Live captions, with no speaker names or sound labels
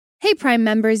Hey, Prime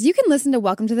members, you can listen to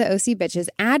Welcome to the OC Bitches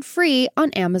ad-free on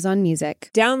Amazon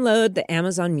Music. Download the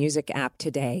Amazon Music app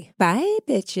today. Bye,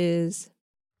 bitches.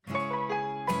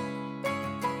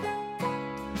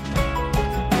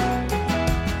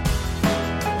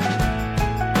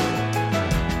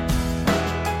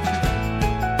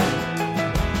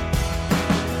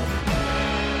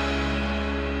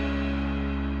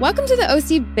 Welcome to the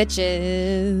OC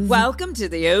Bitches. Welcome to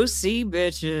the OC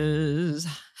Bitches.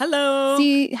 Hello.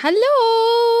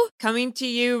 Hello. Coming to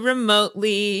you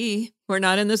remotely. We're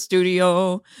not in the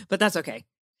studio, but that's okay.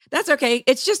 That's okay.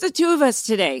 It's just the two of us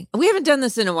today. We haven't done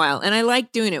this in a while, and I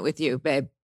like doing it with you, babe.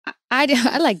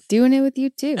 I like doing it with you,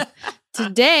 too.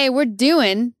 Today, we're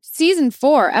doing Season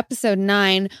 4, Episode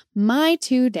 9, My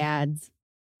Two Dads.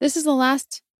 This is the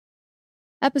last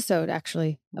episode,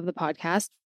 actually, of the podcast.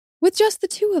 With just the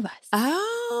two of us.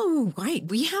 Oh, right.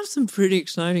 We have some pretty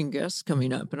exciting guests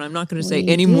coming up, and I'm not going to say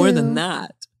any more than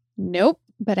that. Nope.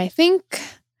 But I think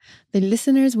the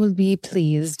listeners will be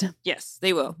pleased. Yes,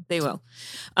 they will. They will.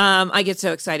 I get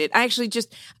so excited. I'm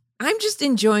just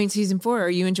enjoying Season 4. Are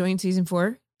you enjoying Season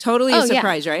 4? Totally a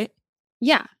surprise, right?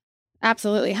 Yeah.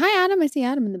 Absolutely. Hi, Adam. I see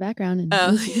Adam in the background.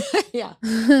 Yeah.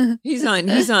 He's on.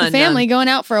 Family going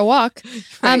out for a walk.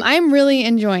 Right. I'm really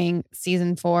enjoying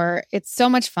Season 4. It's so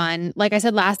much fun. Like I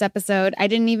said last episode, I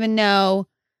didn't even know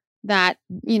that,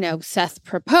 Seth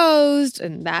proposed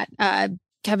and that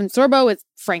Kevin Sorbo is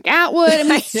Frank Atwood. I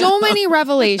mean, so many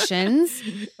revelations,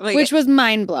 which was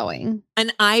mind-blowing.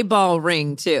 An eyeball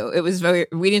ring, too. It was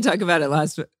we didn't talk about it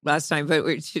last time,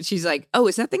 but she's like, oh,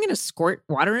 is that thing going to squirt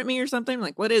water at me or something? I'm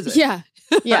like, what is it? Yeah.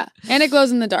 Yeah. And it glows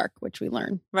in the dark, which we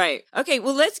learn. Right. Okay.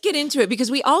 Well, let's get into it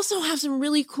because we also have some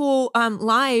really cool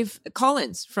live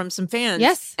call-ins from some fans.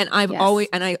 Yes. And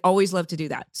I always love to do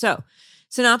that. So,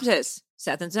 synopsis.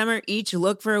 Seth and Summer each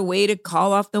look for a way to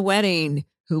call off the wedding.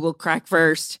 Who will crack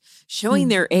first? Showing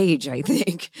their age, I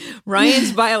think.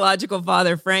 Ryan's biological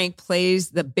father, Frank,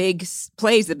 plays the big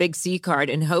C card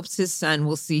and hopes his son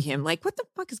will see him. Like, what the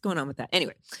fuck is going on with that?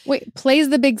 Anyway. Wait, plays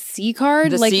the big C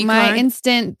card? The like C my card?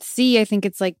 instant C, I think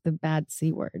it's like the bad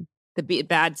C word. The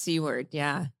bad C word,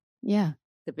 yeah. Yeah.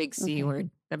 The big C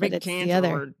word. The But big it's the cancer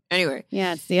other. word. Anyway.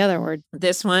 Yeah, it's the other word.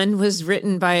 This one was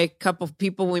written by a couple of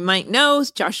people we might know,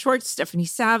 Josh Schwartz, Stephanie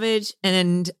Savage,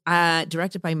 and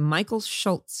directed by Michael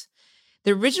Schultz.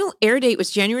 The original air date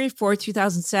was January 4th,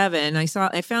 2007.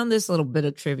 I found this little bit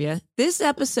of trivia. This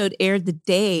episode aired the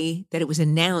day that it was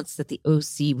announced that the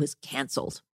OC was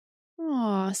canceled.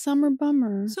 Aw, summer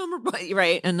bummer.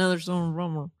 Right, another summer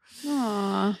bummer.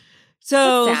 Aw.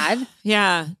 So That's sad.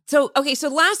 Yeah. So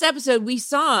last episode we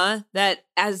saw that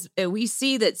we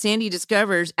see that Sandy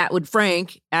discovers Atwood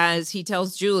Frank as he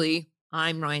tells Julie,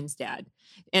 I'm Ryan's dad.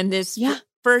 And this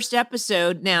first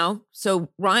episode now, so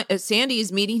Sandy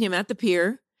is meeting him at the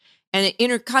pier, and it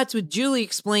intercuts with Julie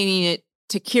explaining it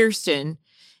to Kirsten.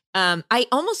 I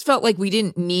almost felt like we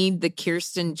didn't need the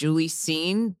Kirsten Julie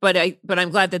scene, but I'm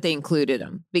glad that they included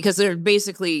them because they're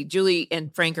basically Julie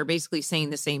and Frank are basically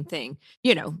saying the same thing.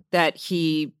 That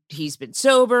he's been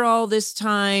sober all this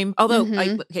time. Although,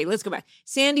 let's go back.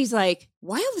 Sandy's like,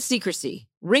 why all the secrecy?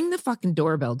 Ring the fucking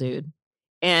doorbell, dude.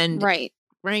 And Right.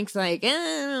 Frank's like,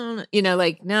 no,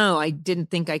 I didn't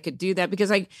think I could do that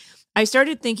because I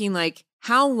started thinking like,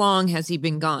 how long has he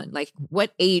been gone? Like,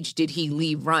 what age did he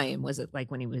leave Ryan? Was it like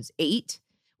when he was 8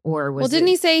 or was didn't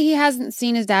he say he hasn't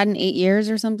seen his dad in 8 years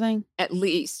or something? At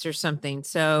least or something.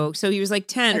 So he was like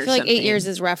 10 or something. I feel like 8 years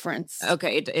is reference.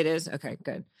 Okay, it is. Okay,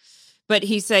 good. But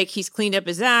he's like, he's cleaned up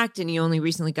his act and he only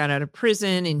recently got out of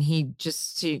prison and he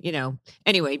just,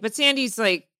 anyway, but Sandy's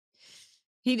like,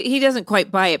 He doesn't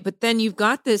quite buy it. But then you've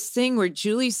got this thing where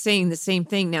Julie's saying the same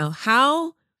thing. Now,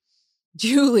 how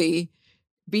Julie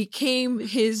became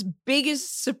his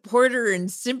biggest supporter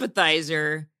and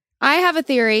sympathizer. I have a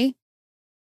theory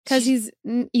because he's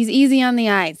easy on the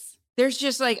eyes. There's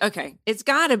just like, okay, it's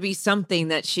got to be something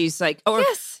that she's like,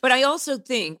 yes. But I also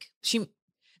think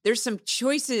there's some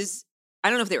choices. I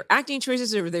don't know if they were acting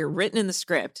choices or they were written in the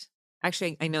script.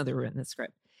 Actually, I know they were written in the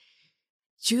script.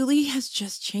 Julie has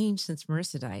just changed since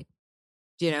Marissa died.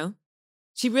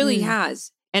 She really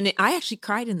has. And I actually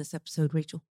cried in this episode,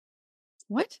 Rachel.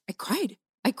 What? I cried.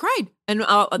 And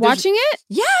watching it?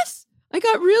 Yes. I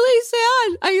got really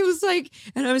sad. I was like,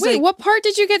 wait, what part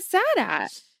did you get sad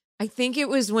at? I think it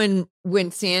was when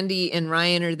Sandy and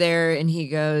Ryan are there and he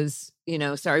goes,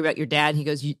 sorry about your dad. And he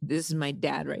goes, this is my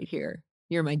dad right here.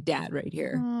 You're my dad right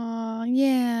here. Oh,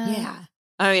 yeah. Yeah.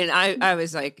 I mean, I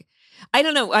was like, I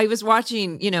don't know. I was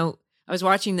watching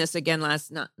this again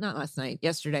not last night,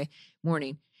 yesterday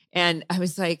morning. And I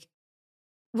was like,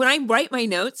 when I write my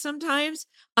notes sometimes,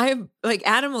 I'm like,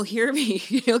 Adam will hear me.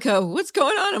 He'll go, what's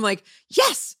going on? I'm like,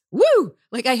 yes, woo.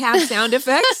 Like I have sound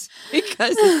effects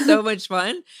because it's so much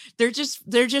fun. There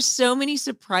are just so many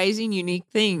surprising, unique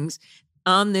things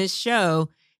on this show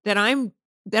that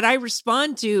I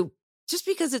respond to just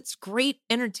because it's great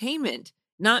entertainment,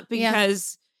 not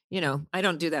because, I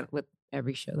don't do that with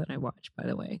every show that I watch, by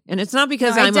the way. And it's not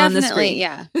because I'm on the screen.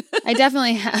 Yeah. I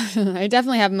definitely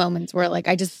have moments where like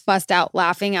I just bust out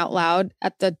laughing out loud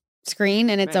at the screen,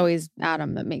 and it's always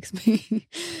Adam that makes me.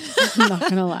 I'm not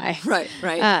gonna lie.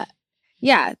 Right.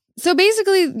 Yeah. So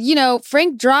basically,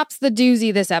 Frank drops the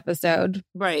doozy this episode.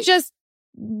 Right. Just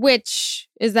which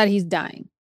is that he's dying.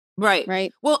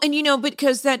 Right. Well, and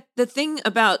because the thing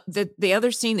about the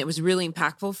other scene that was really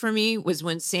impactful for me was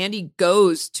when Sandy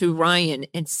goes to Ryan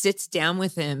and sits down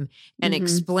with him and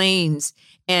explains,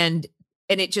 and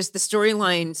it just, the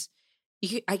storylines,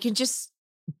 I can just,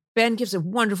 Ben gives a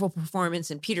wonderful performance,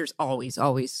 and Peter's always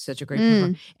such a great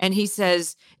performer. And he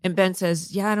says, and Ben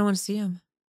says, yeah, I don't want to see him.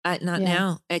 Not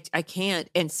now. I can't.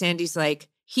 And Sandy's like,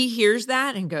 he hears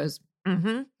that and goes,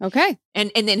 okay.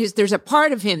 And then there's a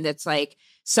part of him that's like,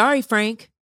 sorry, Frank,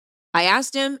 I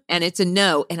asked him and it's a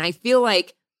no. And I feel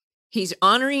like he's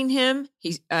honoring him.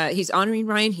 He's honoring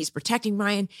Ryan. He's protecting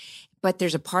Ryan. But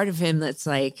there's a part of him that's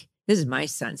like, this is my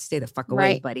son. Stay the fuck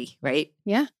away, buddy. Right?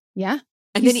 Yeah.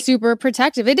 And he's super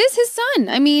protective. It is his son.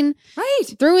 I mean,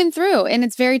 through and through. And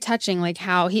it's very touching, like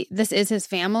how this is his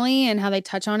family, and how they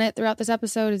touch on it throughout this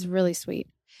episode is really sweet.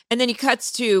 And then you cut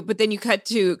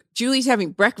to Julie's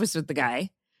having breakfast with the guy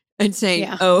and saying,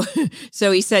 oh,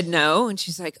 so he said no. And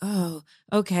she's like, oh,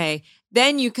 okay.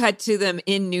 Then you cut to them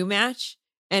in New Match,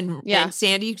 and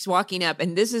Sandy's walking up.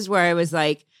 And this is where I was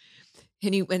like,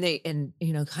 honey,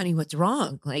 what's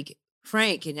wrong? Like,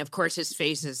 Frank. And of course his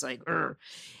face is like, Urgh.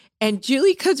 And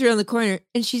Julie cuts around the corner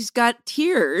and she's got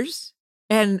tears.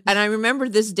 And I remember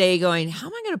this day going, how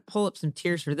am I going to pull up some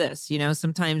tears for this?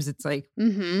 Sometimes it's like, I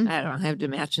don't know, I have to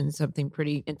imagine something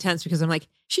pretty intense, because I'm like,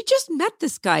 she just met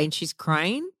this guy and she's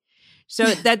crying. So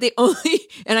that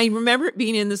and I remember it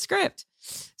being in the script.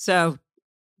 So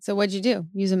what'd you do?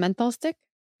 Use a menthol stick?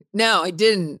 No, I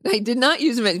didn't. I did not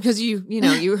use it because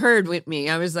you heard with me.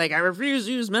 I was like, I refuse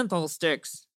to use menthol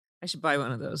sticks. I should buy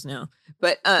one of those now.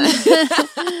 But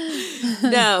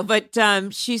no, but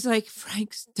she's like,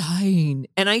 Frank's dying.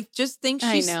 And I just think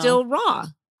she's still raw.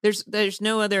 There's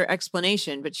no other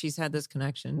explanation, but she's had this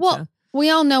connection. Well, we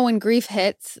all know when grief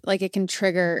hits, like it can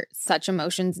trigger such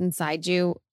emotions inside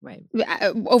you. Right.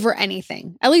 Over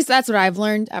anything. At least that's what I've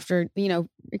learned after,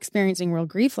 experiencing real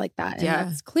grief like that. And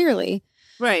that's clearly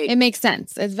right. It makes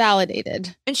sense. It's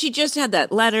validated. And she just had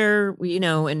that letter,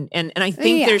 and I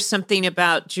think there's something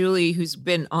about Julie, who's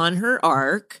been on her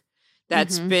arc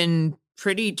that's been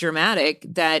pretty dramatic,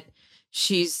 that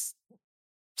she's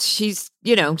she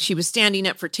was standing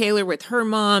up for Taylor with her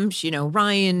mom,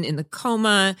 Ryan in the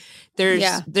coma.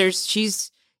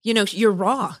 She's you're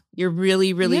raw. You're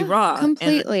really, really raw.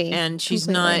 Completely. And she's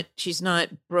not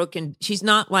broken. She's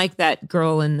not like that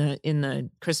girl in the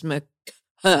Christmas.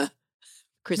 Yeah,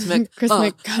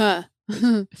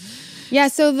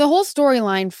 so the whole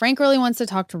storyline, Frank really wants to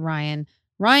talk to Ryan.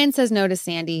 Ryan says no to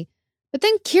Sandy. But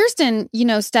then Kirsten,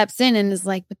 steps in and is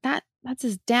like, but that's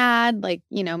his dad. Like,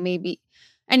 maybe.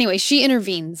 Anyway, she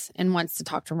intervenes and wants to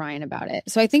talk to Ryan about it.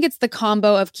 So I think it's the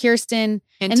combo of Kirsten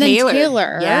and Taylor. Then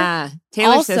Taylor. Yeah.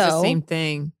 Taylor says the same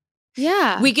thing.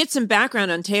 Yeah. We get some background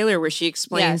on Taylor where she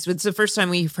explains, it's the first time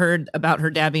we've heard about her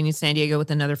dad being in San Diego with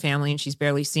another family, and she's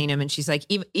barely seen him. And she's like,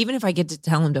 even if I get to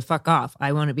tell him to fuck off,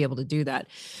 I want to be able to do that.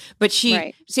 But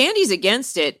Sandy's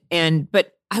against it.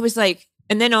 But I was like,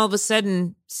 and then all of a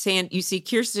sudden, you see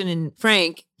Kirsten and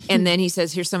Frank, and then he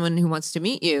says, here's someone who wants to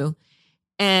meet you.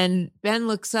 And Ben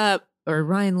looks up, or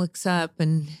Ryan looks up,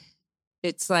 and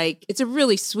it's like, it's a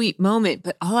really sweet moment.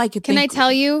 But all I could Can I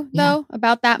tell you, though,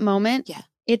 about that moment? Yeah.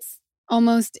 It's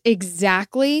almost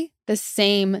exactly the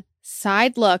same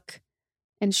side look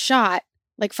and shot,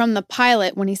 like from the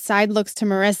pilot when he side looks to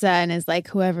Marissa and is like,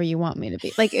 whoever you want me to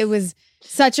be. Like, it was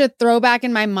such a throwback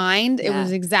in my mind. It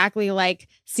was exactly like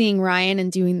seeing Ryan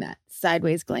and doing that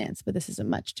sideways glance, but this is a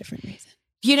much different reason.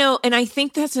 And I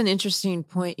think that's an interesting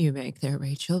point you make there,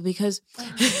 Rachel, because,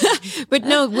 but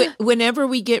no, whenever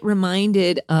we get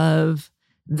reminded of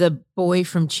the boy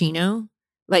from Chino,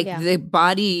 like the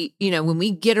body, when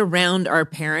we get around our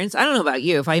parents, I don't know about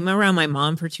you, if I'm around my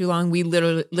mom for too long, we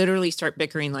literally start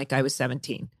bickering like I was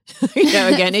 17.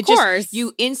 Again, it just,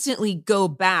 you instantly go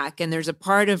back, and there's a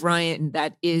part of Ryan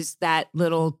that is that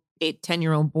little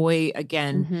 10-year-old boy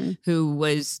again, who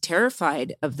was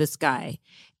terrified of this guy.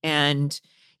 And,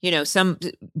 some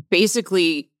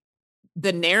basically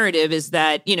the narrative is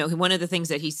that, one of the things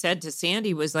that he said to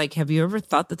Sandy was like, have you ever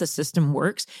thought that the system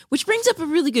works? Which brings up a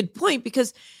really good point,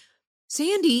 because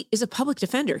Sandy is a public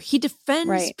defender. He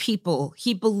defends people.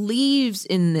 He believes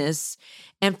in this.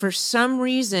 And for some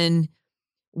reason,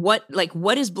 what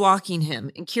is blocking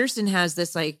him? And Kirsten has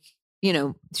this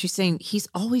she's saying he's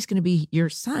always going to be your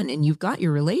son and you've got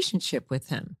your relationship with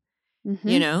him,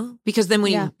 because then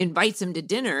when he invites him to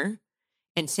dinner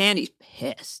and Sandy's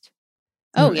pissed.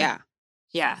 Oh, yeah.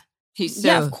 Yeah.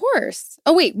 Yeah, of course.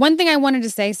 Oh, wait. One thing I wanted to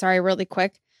say, sorry, really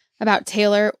quick, about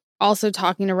Taylor also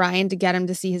talking to Ryan to get him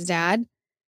to see his dad.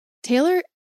 Taylor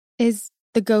is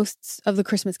the ghosts of the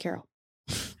Christmas Carol.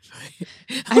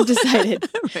 I've decided.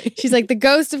 Right. She's like the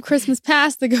ghost of Christmas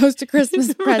past, the ghost of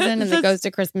Christmas present, and the ghost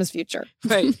of Christmas future.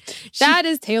 Right. That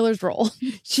is Taylor's role.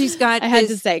 She's got I had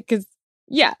to say, because,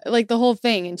 like the whole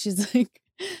thing. And she's like,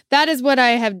 that is what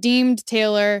I have deemed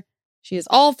Taylor. She is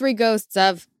all three ghosts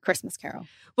of Christmas Carol.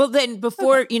 Well, then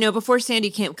before Sandy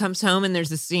Camp comes home and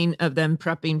there's a scene of them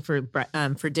prepping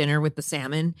for dinner with the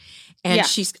salmon, and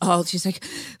she's like,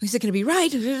 is it going to be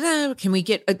right? Can we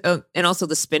get and also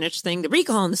the spinach thing, the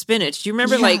recall on the spinach? Do you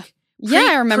remember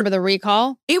I remember the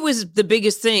recall. It was the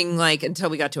biggest thing until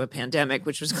we got to a pandemic,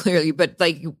 which was clearly, but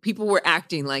people were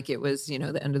acting like it was, the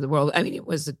end of the world. I mean, it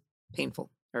was a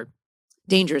painful or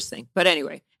dangerous thing. But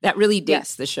anyway, that really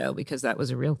dates the show because that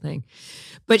was a real thing.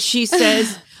 But she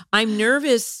says, I'm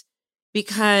nervous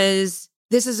because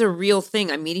this is a real thing.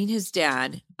 I'm meeting his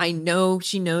dad. I know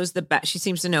she knows she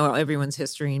seems to know everyone's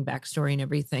history and backstory and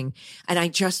everything. And I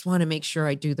just want to make sure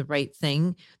I do the right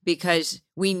thing because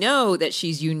we know that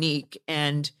she's unique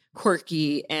and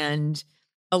quirky and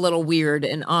a little weird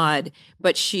and odd,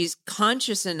 but she's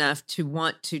conscious enough to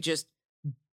want to just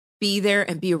be there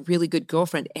and be a really good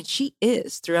girlfriend. And she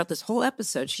is throughout this whole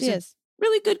episode. She's a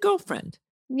really good girlfriend.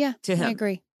 Yeah, to him. I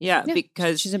agree. Yeah,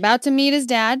 because she's about to meet his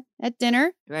dad at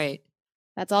dinner. Right.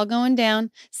 That's all going down.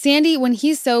 Sandy, when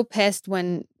he's so pissed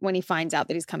when he finds out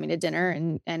that he's coming to dinner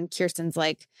and Kirsten's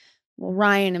like, well,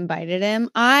 Ryan invited him.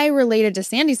 I related to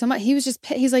Sandy so much. He was just,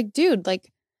 he's like, dude,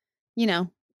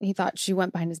 he thought she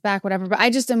went behind his back, whatever. But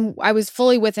I was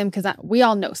fully with him because we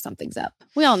all know something's up.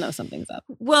 We all know something's up.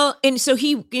 Well, and so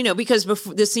he, because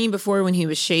before the scene before when he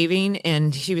was shaving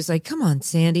and she was like, come on,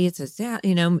 Sandy, it's have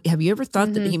you ever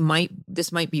thought that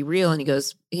this might be real? And he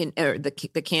goes,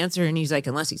 the cancer. And he's like,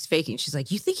 unless he's faking. She's like,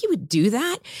 you think he would do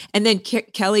that? And then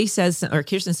Kelly says, or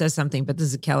Kirsten says something, but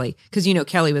this is Kelly. Because,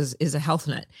 Kelly is a health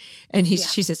nut. And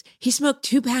she says, he smoked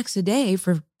 2 packs a day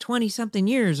for 20 something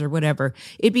years or whatever.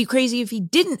 It'd be crazy if he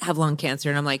didn't have lung cancer.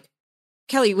 And I'm like,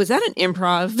 Kelly, was that an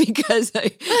improv? Because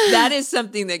that is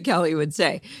something that Kelly would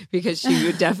say because she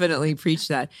would definitely preach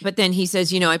that. But then he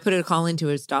says, I put a call into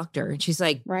his doctor. And she's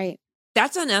like, right.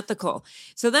 That's unethical.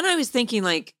 So then I was thinking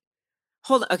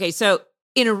hold on. Okay. So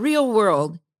in a real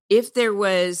world, if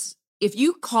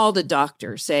you called a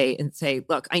doctor, say,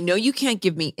 look, I know you can't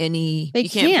give me any, you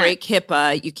can't break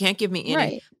HIPAA. You can't give me any,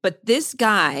 right. But this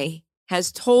guy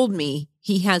has told me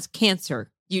he has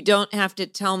cancer. You don't have to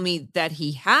tell me that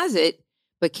he has it,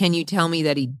 but can you tell me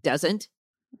that he doesn't?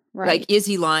 Right. Is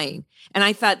he lying? And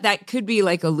I thought that could be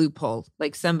a loophole.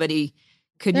 Somebody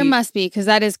could. There must be, because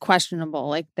that is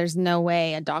questionable. There's no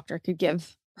way a doctor could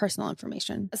give personal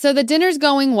information. So the dinner's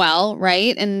going well,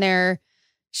 right? And they're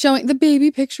showing the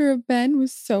baby picture of Ben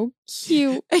was so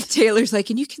cute. And Taylor's like,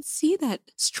 and you can see that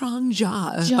strong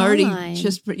jaw already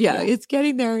it's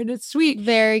getting there and it's sweet.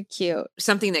 Very cute.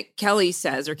 Something that Kelly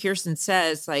says or Kirsten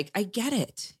says, I get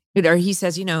it. Or he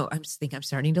says, I'm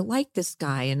starting to like this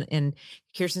guy. And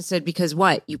Kirsten said, because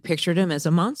what? You pictured him as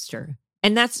a monster.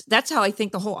 And that's how I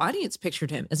think the whole audience pictured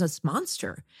him, as a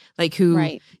monster. Who,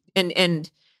 right.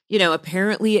 And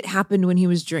apparently it happened when he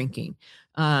was drinking.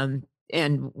 And,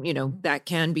 that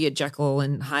can be a Jekyll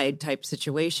and Hyde type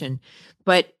situation.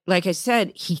 But like I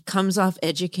said, he comes off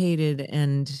educated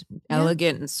and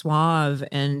elegant and suave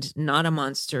and not a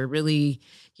monster, really,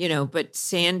 but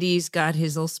Sandy's got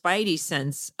his little spidey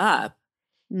sense up.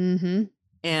 Mm-hmm.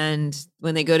 And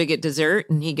when they go to get dessert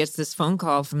and he gets this phone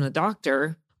call from the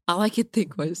doctor, all I could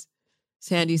think was,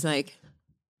 Sandy's like,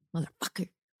 motherfucker,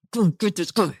 go get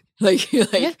this guy. Go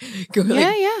can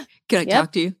I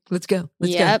talk to you? Let's go.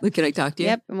 Let's go. Can I talk to you?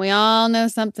 Yep. And we all know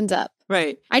something's up.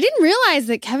 Right. I didn't realize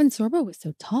that Kevin Sorbo was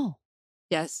so tall.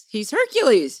 Yes. He's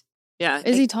Hercules. Yeah.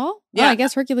 Is he tall? Yeah. Oh, I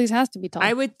guess Hercules has to be tall.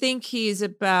 I would think he's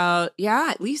about,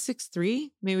 at least 6'3".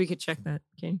 Maybe we could check that.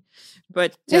 Okay.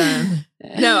 But no,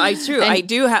 it's true. I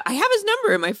have his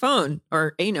number in my phone,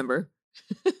 or a number.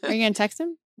 Are you going to text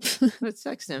him? Let's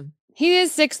text him. He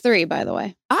is 6'3", by the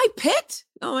way. I picked?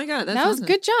 Oh my God. That was awesome.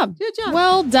 Good job. Good job.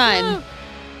 Well done.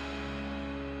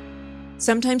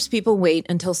 Sometimes people wait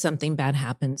until something bad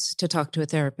happens to talk to a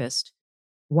therapist.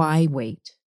 Why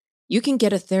wait? You can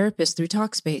get a therapist through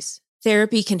Talkspace.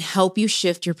 Therapy can help you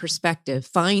shift your perspective,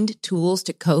 find tools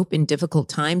to cope in difficult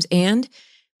times, and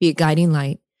be a guiding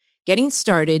light. Getting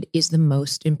started is the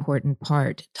most important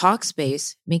part.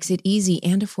 Talkspace makes it easy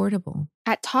and affordable.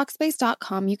 At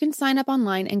Talkspace.com, you can sign up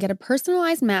online and get a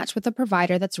personalized match with a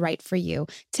provider that's right for you,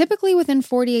 typically within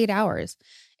 48 hours.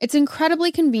 It's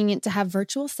incredibly convenient to have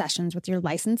virtual sessions with your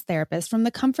licensed therapist from the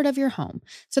comfort of your home,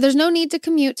 so there's no need to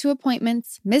commute to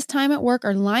appointments, miss time at work,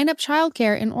 or line up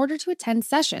childcare in order to attend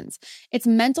sessions. It's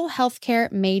mental health care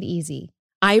made easy.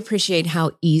 I appreciate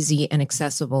how easy and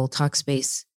accessible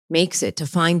Talkspace makes it to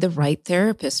find the right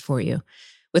therapist for you.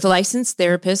 With licensed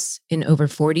therapists in over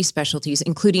 40 specialties,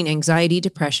 including anxiety,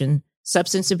 depression,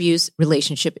 substance abuse,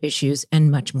 relationship issues, and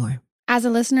much more. As a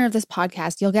listener of this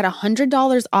podcast, you'll get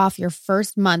 $100 off your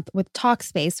first month with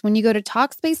Talkspace when you go to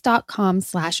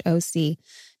Talkspace.com/OC.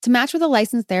 To match with a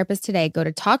licensed therapist today, go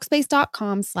to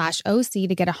Talkspace.com/OC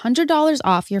to get $100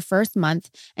 off your first month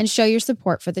and show your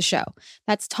support for the show.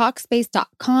 That's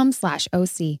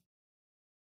Talkspace.com/OC.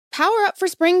 Power up for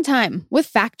springtime with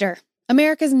Factor,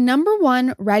 America's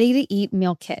 #1 ready-to-eat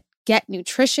meal kit. Get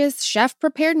nutritious,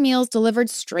 chef-prepared meals delivered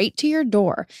straight to your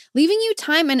door, leaving you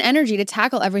time and energy to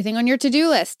tackle everything on your to-do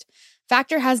list.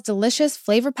 Factor has delicious,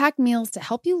 flavor-packed meals to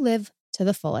help you live to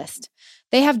the fullest.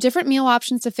 They have different meal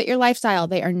options to fit your lifestyle.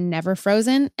 They are never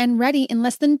frozen and ready in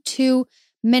less than 2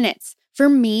 minutes. For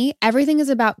me, everything is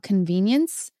about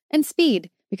convenience and speed.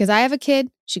 Because I have a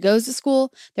kid, she goes to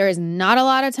school, there is not a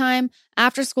lot of time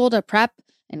after school to prep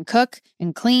and cook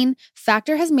and clean.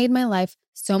 Factor has made my life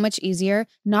so much easier,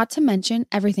 not to mention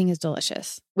everything is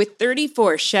delicious. With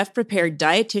 34 chef-prepared,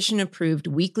 dietitian-approved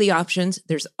weekly options,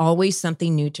 there's always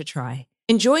something new to try.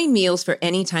 Enjoy meals for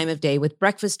any time of day with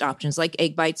breakfast options like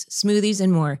egg bites, smoothies,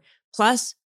 and more.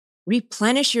 Plus,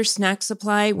 replenish your snack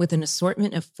supply with an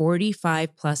assortment of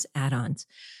 45+ add-ons.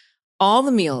 All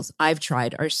the meals I've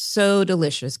tried are so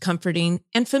delicious, comforting,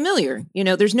 and familiar. You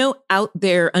know, there's no out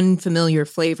there unfamiliar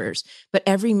flavors, but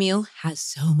every meal has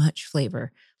so much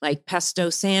flavor, like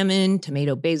pesto salmon,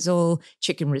 tomato basil,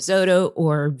 chicken risotto,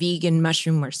 or vegan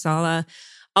mushroom marsala.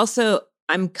 Also,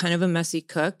 I'm kind of a messy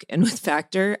cook, and with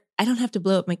Factor, I don't have to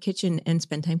blow up my kitchen and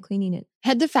spend time cleaning it.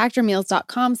 Head to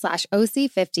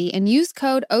factormeals.com/OC50 and use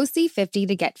code OC50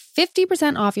 to get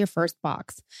 50% off your first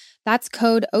box. That's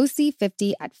code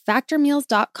OC50 at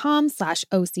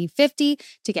factormeals.com/OC50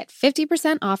 to get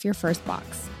 50% off your first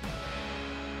box.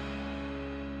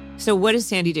 So what does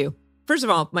Sandy do? First of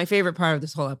all, my favorite part of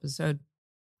this whole episode.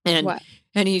 And what?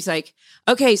 And he's like,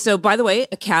 okay, so by the way,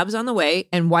 a cab's on the way.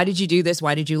 And why did you do this?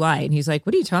 Why did you lie? And he's like,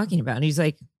 what are you talking about? And he's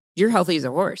like, you're healthy as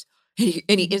a horse.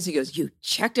 And he instantly goes, you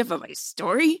checked up on my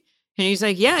story? And he's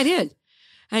like, yeah, I did.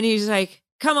 And he's like,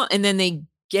 come on. And then they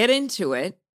get into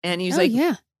it. And he's like,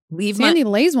 yeah. Sandy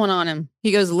lays one on him.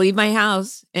 He goes, leave my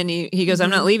house. And he goes, I'm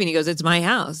not leaving. He goes, it's my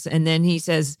house. And then he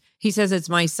says, it's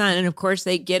my son. And of course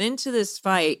they get into this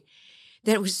fight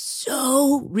that was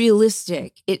so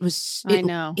realistic. I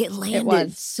know. It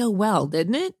landed so well,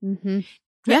 didn't it? Mm-hmm.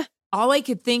 Yeah. All I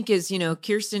could think is,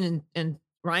 Kirsten and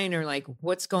Ryan are like,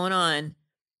 what's going on?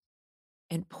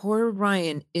 And poor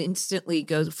Ryan instantly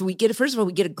goes, first of all,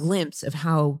 we get a glimpse of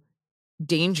how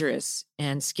dangerous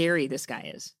and scary this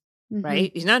guy is,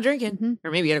 right? He's not drinking,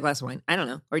 or maybe he had a glass of wine. I don't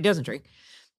know. Or he doesn't drink.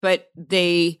 But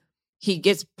he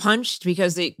gets punched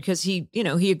because he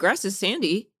aggresses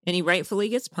Sandy, and he rightfully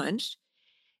gets punched.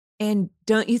 And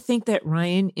don't you think that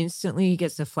Ryan instantly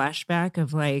gets a flashback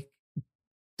of like,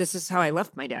 this is how I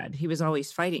left my dad. He was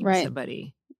always fighting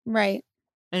somebody. Right.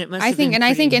 And it must I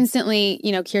think instantly,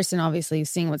 Kirsten, obviously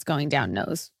seeing what's going down,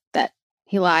 knows that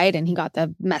he lied and he got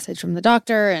the message from the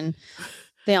doctor and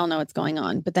they all know what's going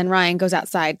on. But then Ryan goes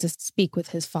outside to speak with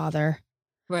his father.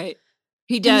 Right.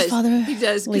 He does. He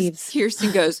does. Leaves.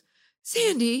 Kirsten goes,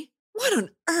 Sandy, what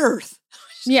on earth?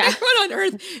 Yeah. What on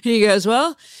earth? And he goes,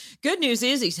 well, good news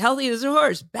is he's healthy as a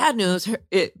horse. Bad news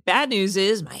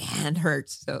is my hand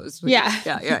hurts. So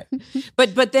yeah.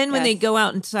 But then when they go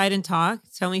out inside and talk,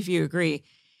 tell me if you agree.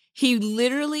 He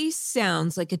literally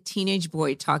sounds like a teenage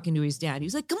boy talking to his dad. He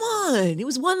was like, come on, it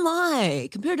was one lie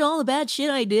compared to all the bad shit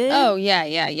I did. Oh,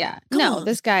 yeah. Come on.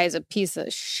 This guy is a piece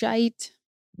of shite.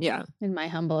 Yeah. In my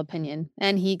humble opinion.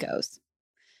 And he goes.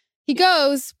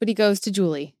 But he goes to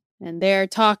Julie. And they're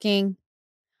talking.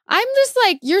 I'm just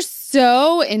like, you're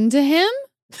so into him.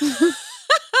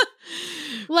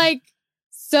 Like,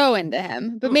 so into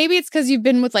him. But maybe it's because you've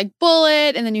been with like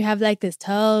Bullet and then you have like this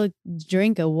tall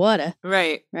drink of water.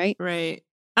 Right.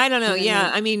 I don't know. Yeah.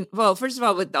 I mean, well, first of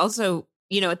all, but also,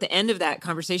 at the end of that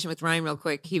conversation with Ryan real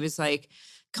quick, he was like,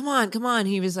 come on.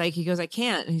 He goes, I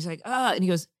can't. And he's like, and he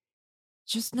goes,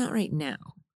 just not right now.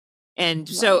 And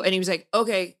so, and he was like,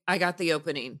 okay, I got the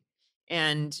opening.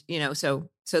 And, so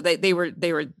they did. Well,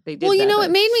 that,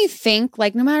 it made me think,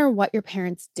 like, no matter what your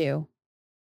parents do,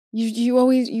 you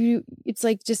always, it's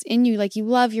like just in you, like you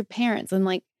love your parents. And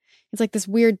like, it's like this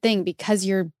weird thing because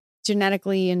you're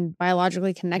genetically and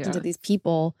biologically connected to these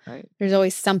people. Right. There's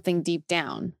always something deep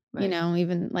down, right.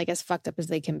 even like as fucked up as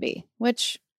they can be,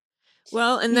 which.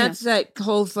 Well, and that's that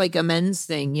whole like amends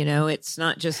thing, it's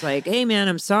not just like, hey man,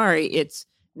 I'm sorry. It's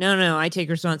no, I take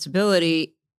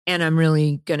responsibility and I'm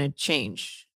really going to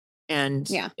change. And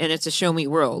it's a show me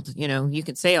world, you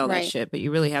can say all that shit, but you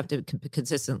really have to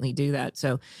consistently do that.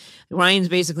 So Ryan's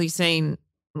basically saying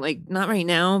like, not right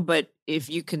now, but if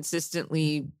you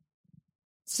consistently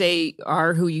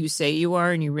are who you say you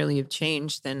are and you really have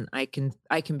changed, then I can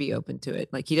be open to it.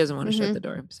 Like he doesn't want to shut the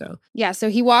door. So so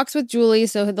he walks with Julie.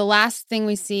 So the last thing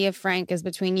we see of Frank is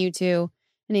between you two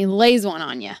and he lays one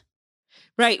on you.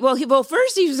 Right. Well,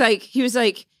 first he was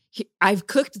like, I've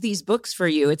cooked these books for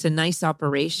you. It's a nice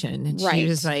operation. And she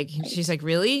was like, she's like,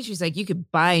 really? She's like, you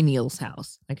could buy Neil's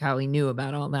house. Like how he knew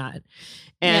about all that.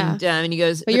 And and he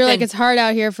goes, but you're like, it's hard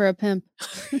out here for a pimp.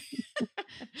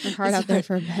 It's hard out there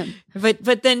for a pimp.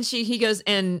 But then he goes,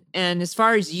 and as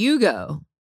far as you go,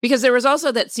 because there was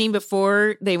also that scene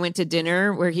before they went to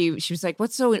dinner where she was like,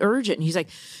 what's so urgent? And he's like,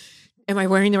 am I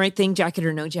wearing the right thing, jacket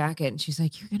or no jacket? And she's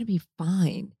like, you're going to be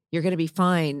fine. You're going to be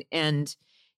fine. And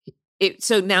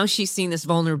so now she's seen this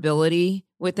vulnerability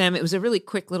with them. It was a really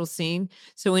quick little scene.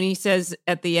 So when he says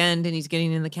at the end and he's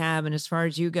getting in the cab and as far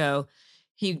as you go,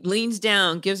 he leans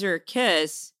down, gives her a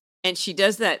kiss, and she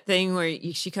does that thing where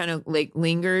she kind of like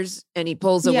lingers and he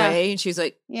pulls away and she's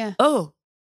like, oh,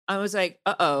 I was like,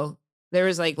 uh-oh. There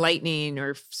was like lightning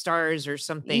or stars or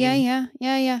something. Yeah.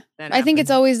 I think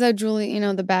it's always though, Julie,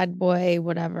 the bad boy,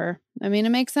 whatever. I mean, it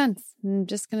makes sense. I'm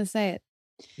just going to say it.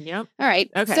 Yep. All right.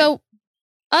 Okay. So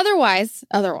otherwise,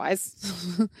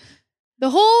 the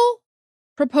whole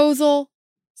proposal,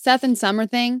 Seth and Summer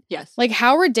thing. Yes. Like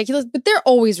how ridiculous, but they're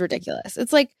always ridiculous.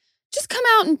 It's like, just come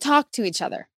out and talk to each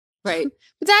other. Right.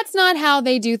 But that's not how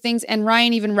they do things. And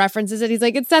Ryan even references it. He's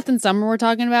like, it's Seth and Summer we're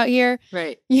talking about here.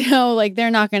 Right. Like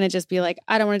they're not going to just be like,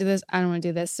 I don't want to do this. I don't want to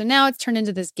do this. So now it's turned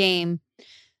into this game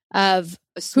of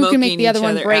who can make the other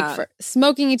one break for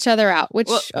smoking each other out, which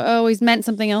always meant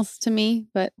something else to me,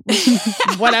 but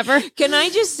whatever. Can I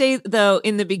just say though,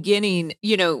 in the beginning,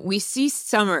 we see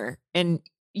Summer and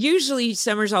usually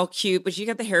Summer's all cute, but you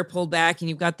got the hair pulled back and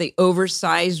you've got the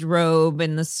oversized robe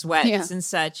and the sweats and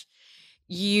such.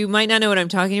 You might not know what I'm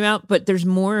talking about, but there's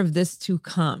more of this to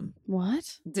come.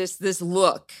 What? This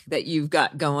look that you've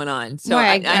got going on. So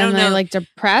why? I don't know, like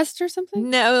depressed or something?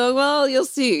 No, well, you'll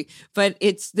see. But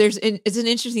it's an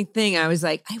interesting thing. I was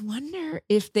like, I wonder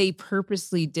if they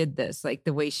purposely did this, like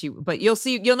the way but you'll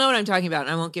see, you'll know what I'm talking about. And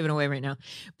I won't give it away right now.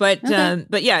 But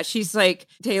but yeah, she's like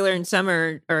Taylor and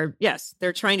Summer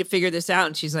they're trying to figure this out.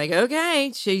 And she's like,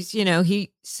 okay, she's,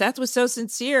 Seth was so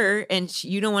sincere and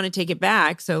you don't want to take it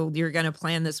back. So you're going to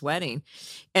plan this wedding.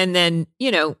 And then,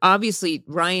 obviously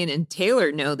Ryan and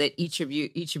Taylor know that each of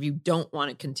you don't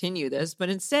want to continue this, but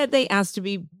instead they asked to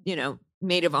be,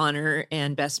 maid of honor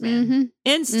and best man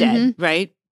instead.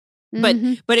 Right.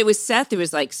 But it was Seth who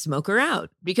was like, smoke her out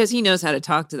because he knows how to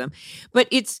talk to them.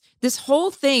 But this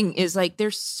whole thing is like, they're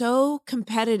so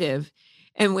competitive.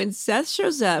 And when Seth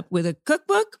shows up with a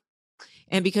cookbook,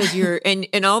 and because you're,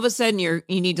 and all of a sudden you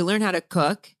need to learn how to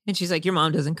cook. And she's like, your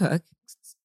mom doesn't cook.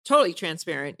 It's totally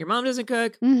transparent. Your mom doesn't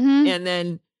cook.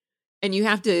 And you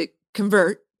have to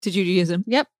convert to Judaism.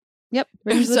 Yep.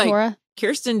 There's the Torah.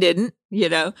 Kirsten didn't,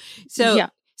 So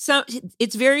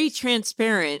it's very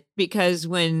transparent because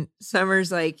when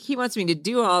Summer's like, he wants me to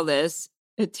do all this,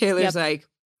 and Taylor's like,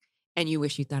 and you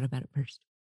wish you thought about it first.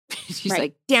 She's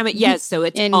like, damn it. Yes. So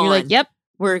it's and on. You're like, yep.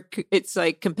 It's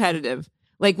like competitive.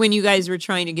 Like when you guys were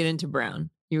trying to get into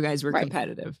Brown, you guys were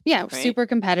competitive. Yeah, super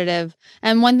competitive.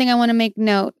 And one thing I want to make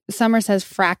note, Summer says,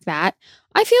 frack that.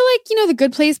 I feel like, The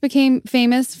Good Place became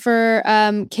famous for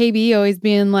KB always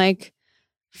being like,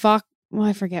 fuck. Well,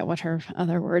 I forget what her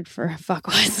other word for fuck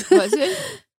was. Was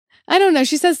it? I don't know.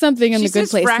 She says something in The Good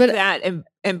Place. Frack that.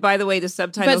 And by the way, the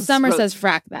subtitles. But Summer says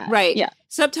frack that. Right. Yeah.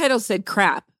 Subtitles said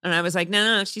crap. And I was like,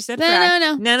 no. She said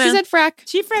frack. No. She said frack.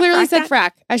 She clearly said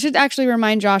frack. I should actually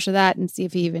remind Josh of that and see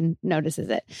if he even notices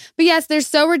it. But yes, they're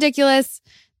so ridiculous.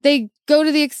 They go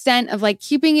to the extent of like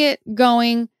keeping it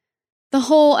going the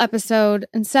whole episode.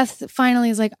 And Seth finally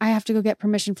is like, I have to go get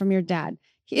permission from your dad.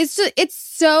 It's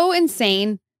so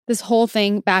insane, this whole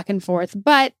thing back and forth.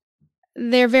 But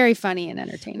they're very funny and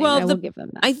entertaining. I will give them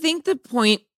that. I think the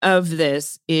point of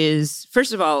this is,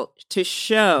 first of all, to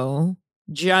show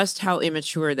just how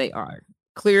immature they are.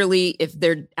 Clearly, if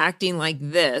they're acting like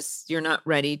this, you're not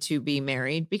ready to be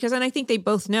married, because, and I think they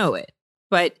both know it.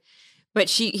 But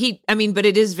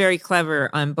it is very clever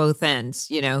on both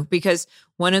ends, because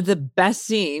one of the best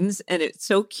scenes, and it's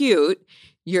so cute,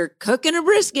 you're cooking a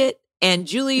brisket and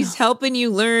Julie's helping you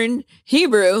learn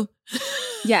Hebrew.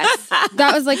 Yes.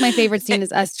 That was like my favorite scene,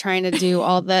 is us trying to do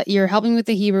all you're helping with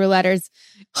the Hebrew letters,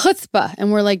 chutzpah,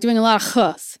 and we're like doing a lot of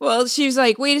chus. Well, she's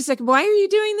like, wait a second, why are you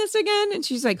doing this again? And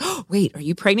she's like, oh, wait, are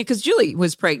you pregnant? Because Julie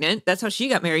was pregnant. That's how she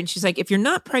got married. And she's like, if you're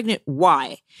not pregnant,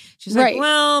 why? She's like,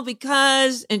 well,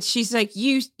 because, and she's like,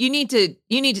 you need to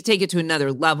take it to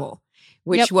another level,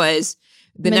 which was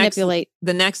manipulate.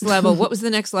 The next level. What was the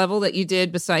next level that you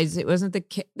did besides, it wasn't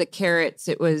the carrots,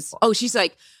 it was, she's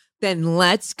like, then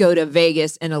let's go to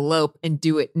Vegas and elope and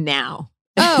do it now.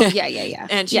 Oh, yeah.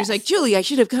 And she was like, Julie, I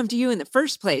should have come to you in the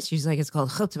first place. She's like, it's called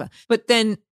chutzpah. But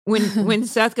then when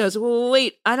Seth goes, well,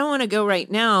 wait, I don't want to go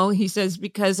right now. He says,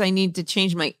 because I need to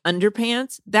change my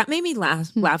underpants. That made me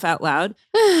laugh out loud.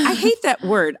 I hate that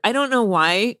word. I don't know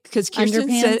why. Because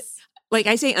Kirsten said, like,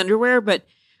 I say underwear, but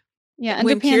yeah,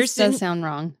 underpants does sound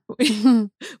wrong.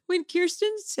 When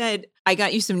Kirsten said, I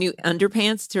got you some new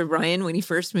underpants to Ryan when he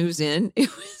first moves in, it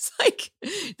was like,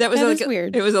 that was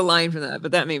weird. It was a line from that,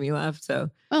 but that made me laugh. So,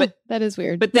 but that is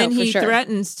weird. But then he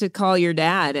threatens to call your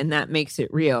dad, and that makes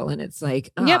it real. And it's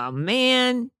like, oh,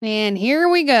 man. Man, here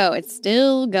we go. It's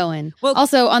still going. Well,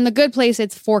 also on The Good Place,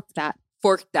 it's fork that.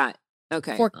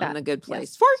 Okay. Fork that. On The Good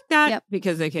Place. Yes. Fork that.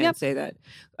 Because they can't say that.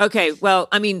 Okay. Well,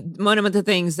 I mean, one of the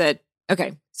things that,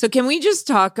 okay. So can we just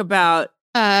talk about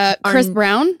Chris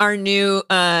Brown? Our new,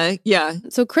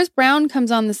 So Chris Brown comes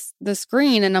on the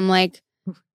screen, and I'm like,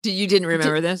 you didn't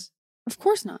remember this? Of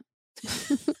course not.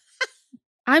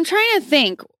 I'm trying to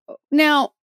think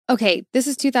now. Okay, this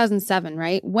is 2007,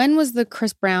 right? When was the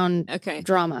Chris Brown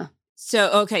drama?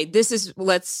 So,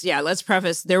 let's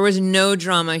preface. There was no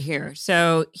drama here.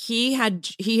 So he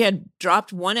had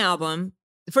dropped one album.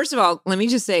 First of all, let me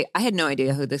just say, I had no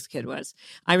idea who this kid was.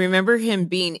 I remember him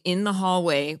being in the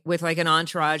hallway with like an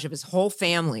entourage of his whole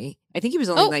family. I think he was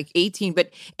only like 18,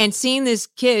 and seeing this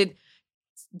kid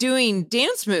doing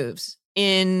dance moves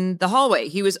in the hallway.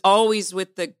 He was always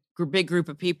with the big group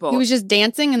of people. He was just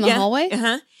dancing in the hallway?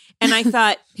 Uh-huh. And I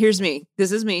thought, here's me.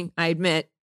 This is me. I admit,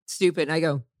 stupid. I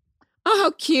go, oh,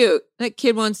 how cute. That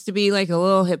kid wants to be like a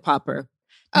little hip hopper.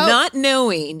 Oh. Not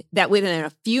knowing that within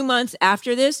a few months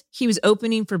after this, he was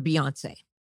opening for Beyonce.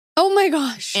 Oh my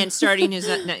gosh. And starting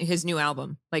his new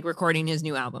album, like recording his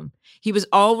new album. He was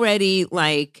already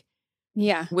like,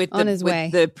 on his way.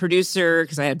 With the producer,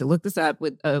 because I had to look this up,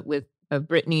 with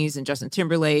Britney's and Justin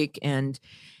Timberlake. And,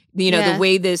 the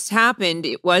way this happened,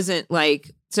 it wasn't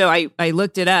like, so I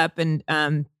looked it up, and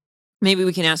maybe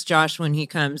we can ask Josh when he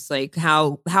comes, like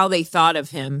how they thought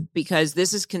of him, because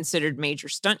this is considered major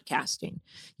stunt casting,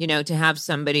 to have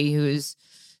somebody who's,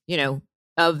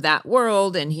 of that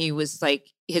world. And he was like,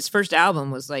 his first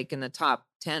album was like in the top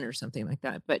 10 or something like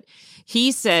that. But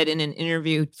he said in an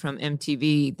interview from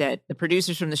MTV that the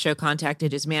producers from the show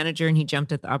contacted his manager, and he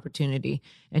jumped at the opportunity.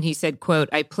 And he said, quote,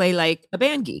 I play like a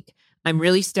band geek. I'm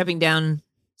really stepping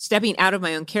out of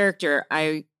my own character.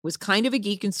 I was kind of a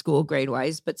geek in school,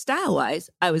 grade-wise, but style-wise,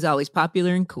 I was always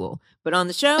popular and cool. But on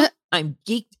the show, I'm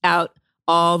geeked out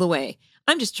all the way.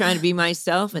 I'm just trying to be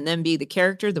myself and then be the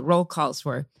character the role calls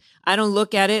for. I don't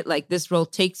look at it like this role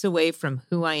takes away from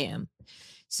who I am.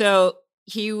 So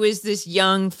he was this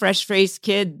young, fresh-faced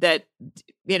kid that,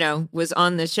 was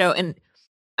on the show.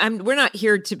 And we're not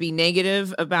here to be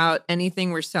negative about anything.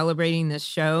 We're celebrating this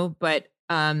show, but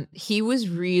he was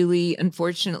really,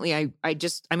 unfortunately, I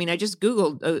just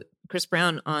Googled Chris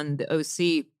Brown on the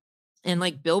OC, and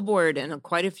like Billboard and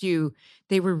quite a few,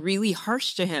 they were really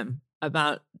harsh to him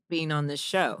about being on this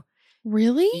show.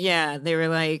 Really? Yeah. They were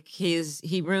like,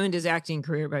 he ruined his acting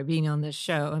career by being on this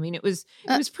show. I mean, it was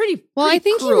pretty well, I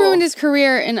think cruel. He ruined his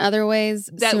career in other ways.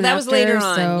 That was later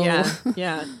on. So.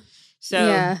 Yeah. So,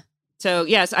 yeah. So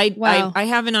yes, I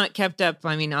have not kept up.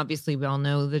 I mean, obviously we all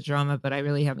know the drama, but I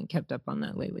really haven't kept up on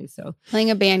that lately. So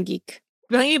playing a band geek,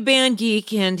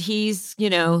 and he's,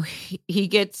 he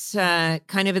gets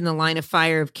kind of in the line of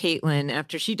fire of Caitlyn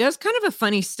after she does kind of a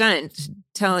funny stunt,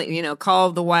 telling, Call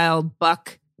of the Wild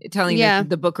Buck, telling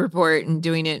the book report and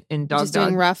doing it in Dog.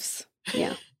 Doing roughs.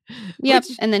 Yeah. Yep.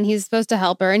 And then he's supposed to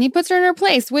help her, and he puts her in her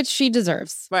place, which she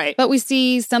deserves. Right. But we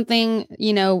see something,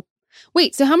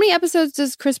 Wait, so how many episodes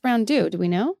does Chris Brown do? Do we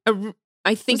know?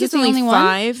 I think it's only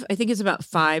 5. I think it's about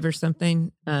 5 or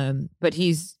something. But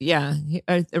he's,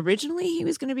 originally he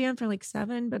was going to be on for like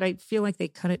 7, but I feel like they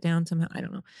cut it down somehow. I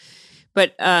don't know.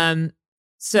 But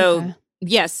so Okay.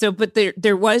 yes, so but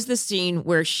there was the scene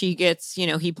where she gets,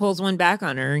 he pulls one back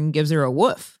on her and gives her a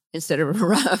woof instead of a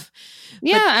rough.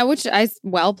 Yeah, which I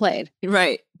well played.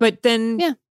 Right. But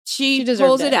then she deserved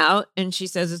pulls it it. out and she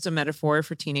says it's a metaphor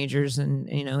for teenagers and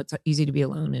it's easy to be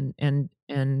alone and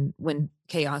when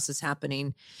chaos is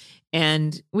happening.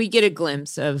 And we get a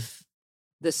glimpse of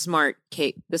the smart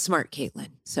Caitlin.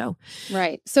 So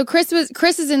right. So Chris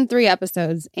is in 3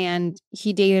 episodes and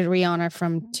he dated Rihanna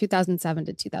from 2007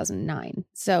 to 2009.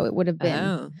 So it would have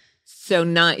been so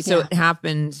it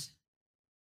happened.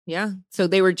 Yeah. So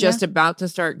they were just about to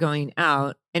start going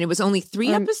out and it was only 3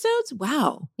 episodes.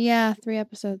 Wow. Yeah. 3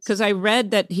 episodes. Because I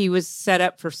read that he was set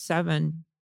up for 7,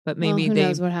 but maybe who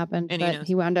knows what happened, but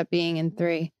he wound up being in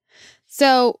 3.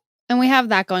 So, and we have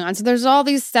that going on. So there's all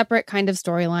these separate kind of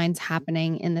storylines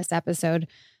happening in this episode.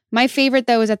 My favorite,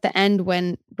 though, is at the end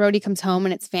when Brody comes home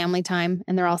and it's family time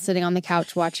and they're all sitting on the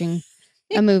couch watching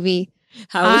a movie.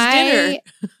 How was dinner?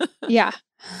 Yeah.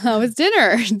 How was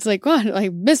dinner? It's like, what?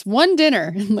 Like, missed one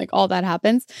dinner. And like all that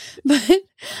happens. But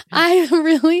I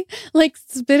really like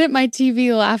spit at my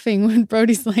TV laughing when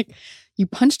Brody's like, you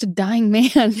punched a dying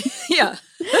man. Yeah.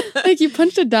 Like you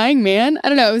punched a dying man. I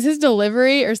don't know. It was his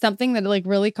delivery or something that like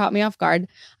really caught me off guard.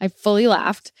 I fully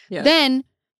laughed. Yeah. Then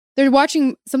they're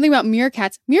watching something about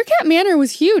meerkats. Meerkat Manor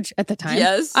was huge at the time.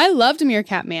 Yes. I loved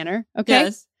Meerkat Manor. Okay.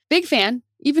 Yes. Big fan.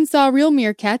 Even saw real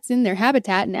meerkats in their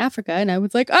habitat in Africa. And I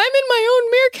was like, I'm in my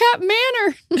own Meerkat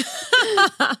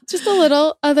Manor. Just a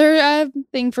little other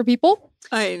thing for people.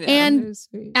 I know. And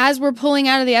as we're pulling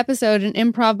out of the episode, an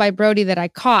improv by Brody that I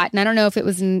caught, and I don't know if it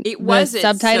was in the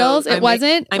subtitles. So it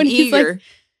wasn't. I'm eager. Like,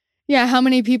 yeah, how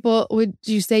many people would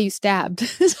you say you stabbed?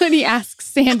 That's what he asks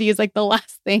Sandy is like the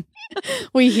last thing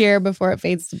we hear before it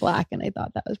fades to black. And I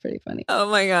thought that was pretty funny. Oh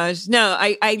my gosh. No,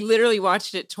 I literally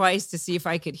watched it twice to see if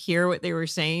I could hear what they were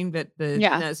saying, but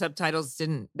the subtitles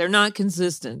they're not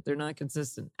consistent. They're not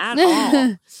consistent at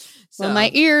all. So. Well, my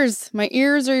ears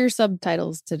are your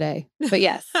subtitles today. But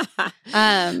yes. But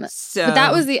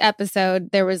that was the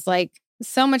episode. There was like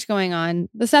so much going on.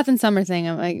 The Seth and Summer thing,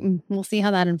 I'm like, we'll see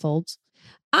how that unfolds.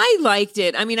 I liked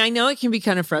it. I mean, I know it can be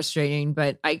kind of frustrating,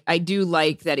 but I do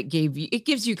like that it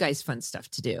gives you guys fun stuff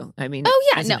to do. I mean,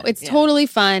 it's totally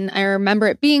fun. I remember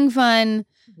it being fun.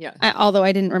 Yeah. Although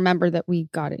I didn't remember that we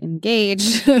got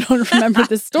engaged. I don't remember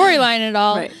the storyline at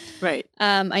all. Right.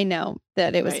 I know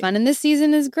that it was fun. And this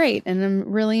season is great. And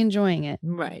I'm really enjoying it.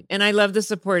 Right. And I love the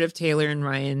support of Taylor and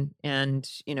Ryan. And,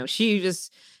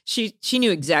 she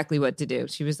knew exactly what to do.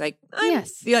 She was like, I'm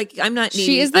not needy.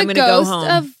 She is the I'm gonna go home.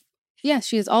 of... Yeah,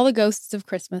 she is all the ghosts of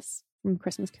Christmas from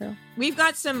Christmas Carol. We've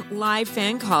got some live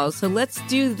fan calls, so let's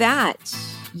do that.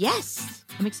 Yes.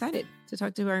 I'm excited to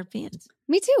talk to our fans.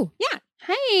 Me too. Yeah.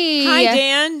 Hey. Hi,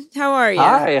 Dan. How are you?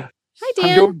 Hi, Dan.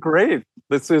 I'm doing great.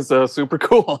 This is super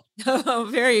cool. Oh,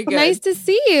 very good. Nice to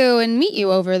see you and meet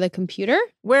you over the computer.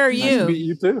 Where are Nice you? to meet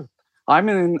you too. I'm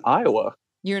in Iowa.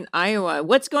 You're in Iowa.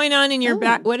 What's going on in your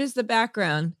back? What is the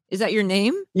background? Is that your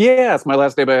name? Yeah, it's my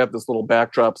last name. I have this little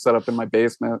backdrop set up in my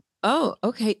basement. Oh,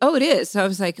 okay. Oh, it is. So I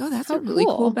was like, oh, that's a really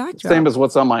cool backdrop. Same as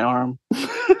what's on my arm.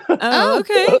 Oh,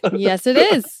 okay. Yes, it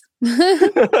is.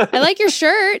 I like your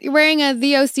shirt. You're wearing a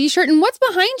The OC shirt. And what's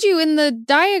behind you in the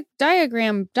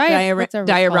diagram?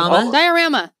 Diorama?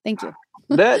 Diorama. Thank you.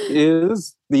 That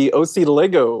is the OC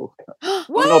Lego. I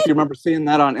don't know if you remember seeing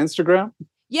that on Instagram.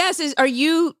 Yes. Are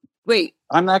you... Wait.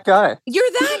 I'm that guy.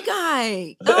 You're that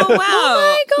guy. Oh, wow.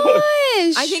 Oh, my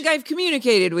gosh. I think I've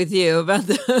communicated with you about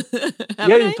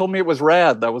you told me it was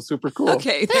rad. That was super cool.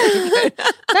 Okay.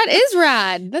 That is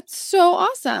rad. That's so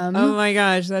awesome. Oh, my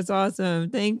gosh. That's awesome.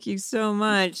 Thank you so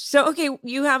much. So, okay,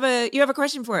 you have a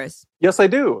question for us. Yes, I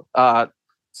do.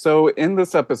 So in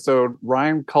this episode,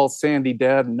 Ryan calls Sandy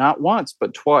dad not once,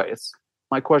 but twice.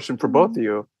 My question for both of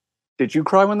you, did you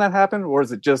cry when that happened or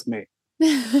is it just me?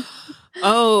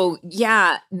 Oh,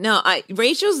 yeah. No,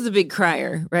 Rachel's the big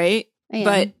crier, right?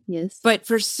 Yes. But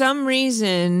for some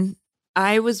reason,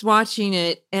 I was watching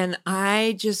it and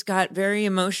I just got very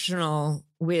emotional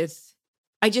yes,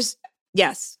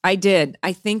 I did.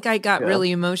 I think I got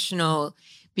really emotional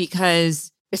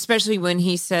because especially when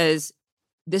he says,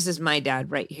 this is my dad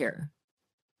right here.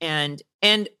 And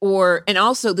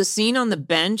also the scene on the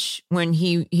bench when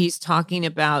he's talking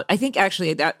about, I think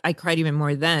actually that I cried even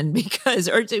more then because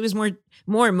it was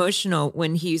more emotional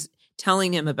when he's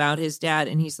telling him about his dad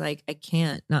and he's like, I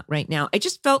can't, not right now. I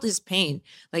just felt his pain,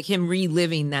 like him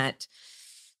reliving that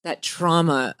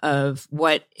trauma of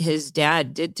what his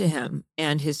dad did to him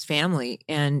and his family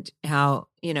and how,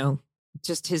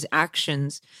 just his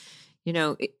actions,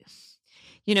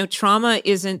 trauma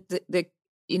isn't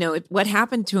what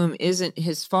happened to him isn't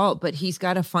his fault, but he's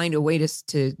got to find a way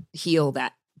to heal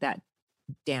that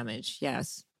damage.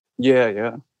 Yes.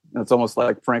 Yeah. It's almost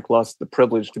like Frank lost the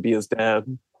privilege to be his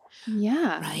dad.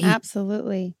 Yeah, right?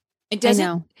 Absolutely. And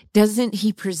doesn't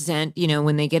he present,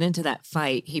 when they get into that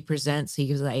fight, he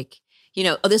was like,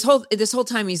 this whole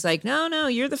time he's like, no,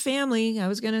 you're the family. I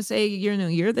was going to say,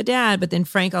 you're the dad. But then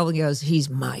Frank always goes, he's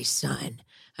my son.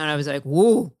 And I was like,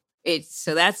 whoa.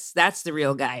 So that's the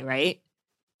real guy, right?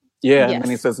 Yeah. Yes. And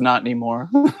then he says, not anymore.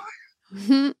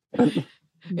 Not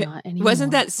anymore.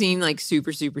 Wasn't that scene like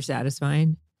super, super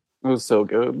satisfying? It was so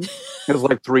good. It was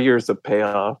like 3 years of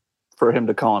payoff for him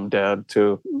to call him dad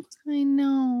too. I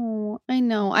know.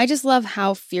 I just love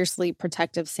how fiercely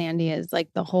protective Sandy is,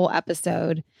 like the whole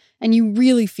episode. And you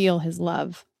really feel his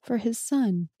love for his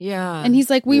son. Yeah. And he's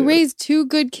like, we raised two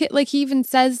good kids. Like he even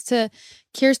says to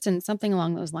Kirsten something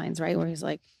along those lines, right? Where he's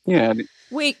like, yeah.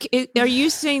 Wait, are you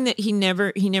saying that he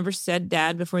never said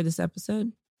dad before this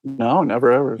episode? No,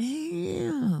 never ever.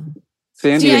 Yeah.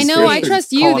 Sandy. See, I know. I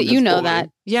trust you that you know that.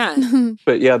 Yeah.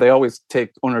 But yeah, they always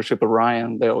take ownership of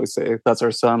Ryan. They always say, that's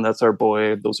our son, that's our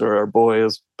boy, those are our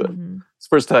boys. But it's the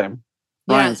first time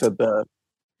Ryan said that.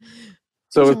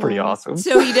 So it was pretty awesome.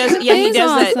 So he does, he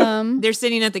does awesome. that. They're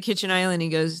sitting at the kitchen island. He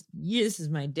goes, this is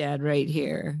my dad right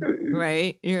here.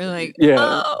 Right? You're like, yeah.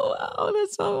 Oh, wow,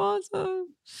 that's so awesome.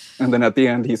 And then at the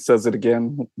end, he says it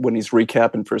again when he's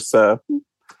recapping for Seth.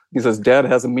 He says, Dad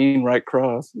has a mean right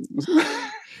cross.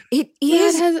 It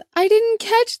is. I didn't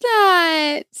catch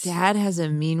that. Dad has a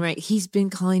mean right. He's been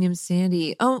calling him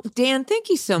Sandy. Oh, Dan, thank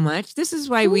you so much. This is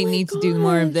why we need to do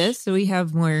more of this, so we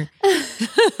have more.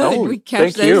 We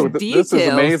catch thank you. This is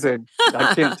amazing.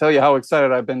 I can't tell you how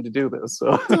excited I've been to do this.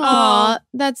 So. Aw,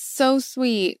 that's so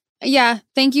sweet. Yeah,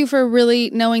 thank you for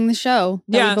really knowing the show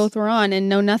that we both were on and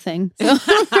know nothing. So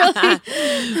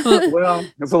really, well,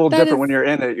 it's a little different when you're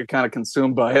in it. You're kind of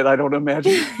consumed by it. I don't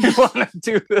imagine you want to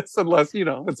do this unless,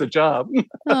 it's a job.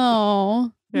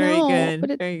 Oh, very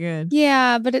good. Very good.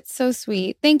 Yeah, but it's so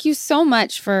sweet. Thank you so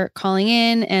much for calling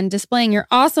in and displaying your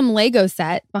awesome Lego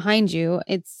set behind you.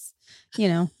 It's,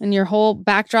 and your whole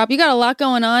backdrop. You got a lot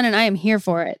going on and I am here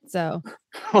for it. So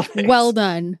well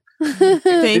done.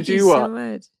 Thank you so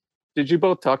much. Did you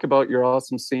both talk about your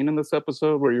awesome scene in this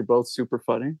episode where you're both super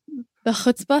funny? The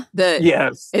chutzpah?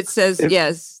 Yes. It says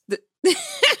yes.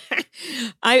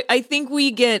 I think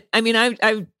we get,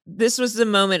 this was the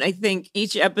moment, I think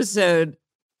each episode,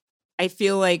 I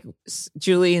feel like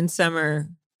Julie and Summer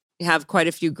have quite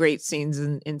a few great scenes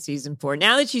in season 4.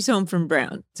 Now that she's home from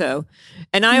Brown. So,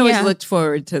 and I always looked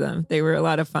forward to them. They were a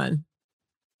lot of fun.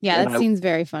 Yeah, that scene's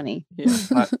very funny.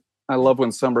 Yeah. I love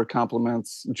when Summer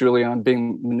compliments Julie on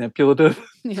being manipulative.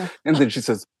 Yeah. And then she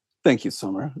says, thank you,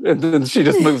 Summer. And then she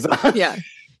just moves on. Yeah.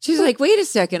 She's like, wait a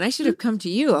second. I should have come to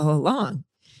you all along.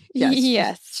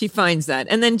 Yes. She finds that.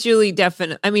 And then Julie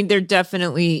there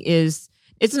definitely is,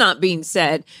 it's not being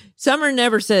said. Summer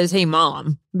never says, hey,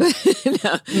 Mom. But,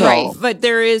 no. Right. But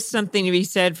there is something to be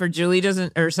said for Summer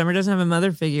doesn't have a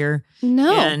mother figure.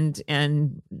 No.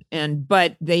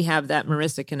 But they have that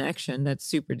Marissa connection that's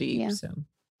super deep. Yeah. So.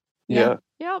 Yeah.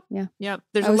 Yep.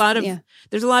 There's a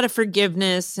lot of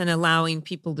forgiveness and allowing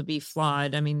people to be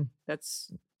flawed.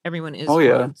 Everyone is flawed.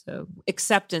 Yeah. So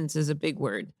acceptance is a big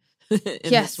word in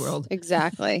this world.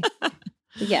 Exactly.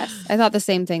 Yes. I thought the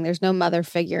same thing. There's no mother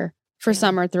figure for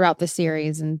Summer throughout the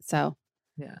series. And so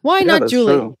why not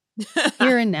Julie?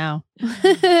 Here and now.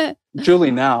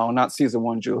 Julie now, not season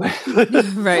 1 Julie.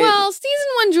 Right. Well, season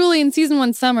 1 Julie and season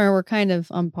 1 Summer were kind of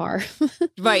on par.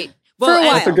 Right.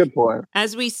 Well, that's a good point.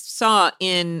 As we saw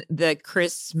in the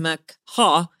Chris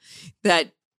McHaw,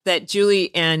 that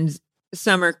Julie and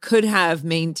Summer could have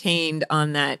maintained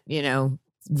on that,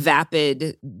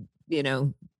 vapid,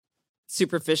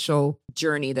 superficial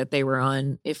journey that they were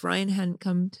on if Ryan hadn't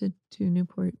come to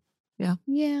Newport. Yeah.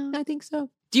 Yeah. I think so.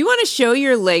 Do you want to show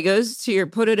your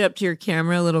Legos put it up to your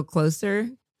camera a little closer?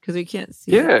 Because we can't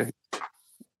see. Yeah. Can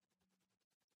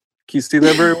you see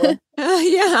that very well?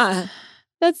 Yeah.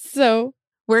 That's so.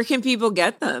 Where can people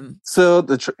get them? So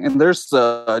there's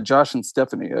Josh and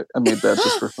Stephanie. I made that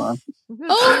just for fun.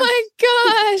 Oh my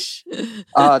gosh!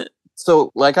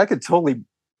 So I could totally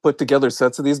put together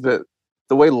sets of these, but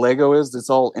the way Lego is,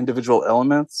 it's all individual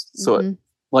elements. So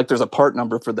there's a part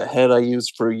number for the head I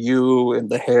used for you and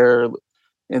the hair,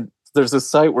 and there's a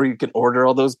site where you can order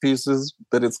all those pieces,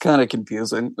 but it's kind of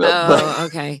confusing. Oh,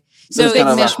 okay. So it's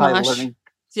mishmash.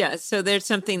 Yeah, so there's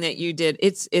something that you did.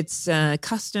 It's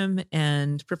custom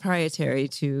and proprietary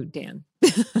to Dan.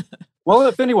 Well,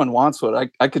 if anyone wants one,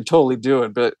 I could totally do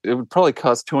it, but it would probably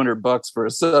cost $200 for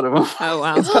a set of them. Oh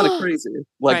wow, it's kind of crazy.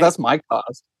 That's my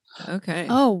cost. Okay.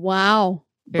 Oh wow.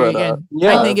 Very good.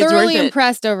 Yeah, I think it's thoroughly worth it.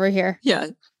 impressed over here. Yeah.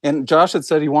 And Josh had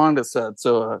said he wanted a set,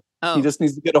 so he just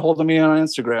needs to get a hold of me on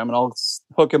Instagram, and I'll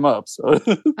hook him up. So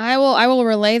I will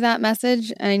relay that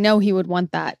message, and I know he would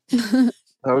want that.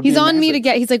 He's on me to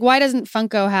get. He's like, why doesn't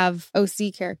Funko have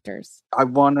OC characters? I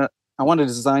want to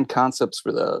design concepts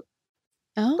for that,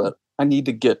 but I need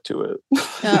to get to it.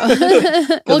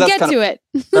 We'll get to it.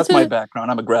 That's my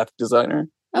background. I'm a graphic designer.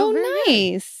 Oh,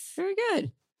 nice. Very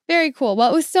good. Very cool. Well,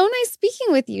 it was so nice speaking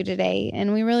with you today,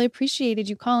 and we really appreciated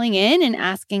you calling in and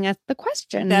asking us the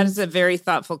question. That is a very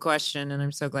thoughtful question, and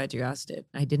I'm so glad you asked it.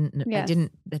 That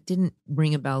didn't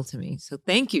ring a bell to me. So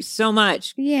thank you so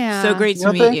much. Yeah. So great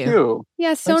to meet thank you.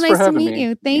 Yeah, so nice to meet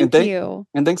you. Thank you.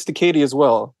 And thanks to Katie as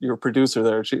well, your producer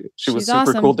there. She was super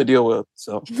awesome. cool to deal with.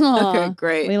 So okay,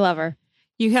 great. We love her.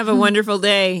 You have a wonderful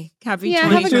day. Happy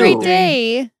have a great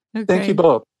day. Okay. Thank you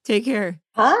both. Take care.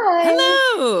 Hi.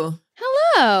 Hello.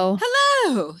 Hello.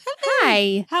 Hello.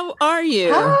 Hi. How are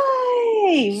you?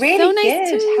 Hi. Really so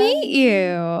nice good. to meet you.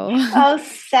 Oh,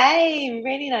 same.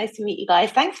 Really nice to meet you guys.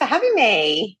 Thanks for having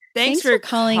me. Thanks for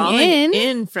calling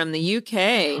in from the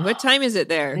UK. What time is it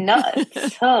there? Not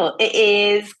at all. It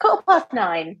is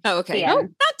 9:15. Oh, okay. PM. Oh,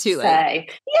 not too late.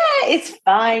 So, yeah, it's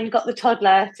fine. Got the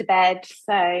toddler to bed.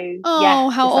 So,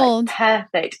 how old?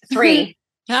 Perfect. 3.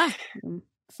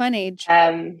 Fun age.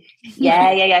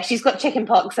 Yeah. She's got chicken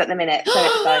pox at the minute. So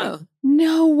it's fine.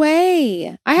 No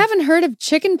way. I haven't heard of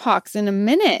chicken pox in a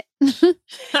minute.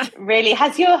 Really?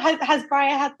 Has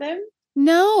Briar had them?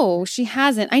 No, she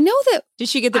hasn't. I know that. Did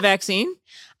she get the vaccine?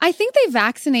 I think they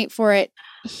vaccinate for it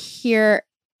here.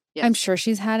 Yes. I'm sure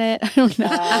she's had it. I don't know.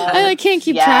 I can't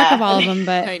keep track of all of them,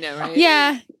 but I know, right?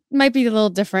 Yeah, might be a little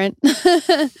different.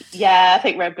 Yeah, I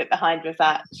think we're a bit behind with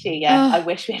that. I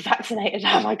wish we had vaccinated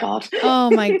her. Oh my God.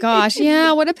 Oh my gosh.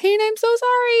 Yeah, what a pain. I'm so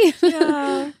sorry.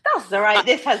 Yeah. That's all right.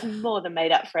 This has more than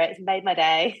made up for it. It's made my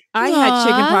day. I had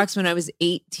chicken pox when I was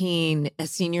 18, a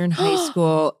senior in high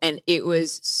school, and it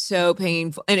was so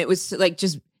painful. And it was like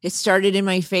it started in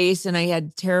my face, and I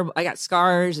got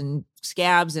scars and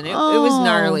scabs, and it was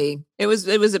gnarly. It's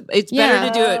better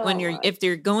to do it if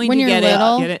you're going to get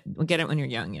it, get it when you're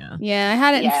young. Yeah, I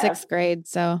had it in 6th grade,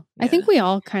 so I think we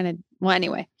all kind of. Well,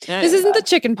 anyway, this isn't the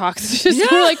chicken pox. It's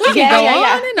just we're like we can go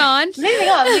on and on. Moving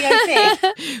on.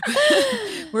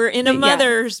 We're in a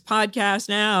mother's podcast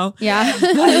now. Yeah,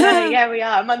 yeah, we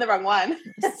are. I'm on the wrong one.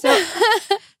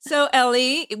 So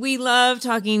Ellie, we love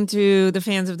talking to the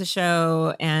fans of the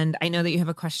show, and I know that you have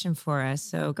a question for us.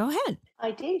 So go ahead.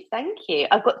 I do. Thank you.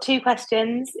 I've got 2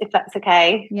 questions, if that's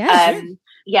okay. Yeah. Sure.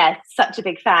 Yeah, such a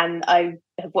big fan. I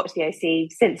have watched the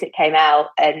OC since it came out,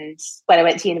 and when I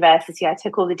went to university, I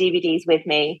took all the DVDs with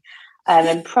me,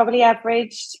 and probably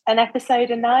averaged an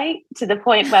episode a night, to the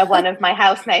point where one of my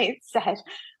housemates said,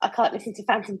 "I can't listen to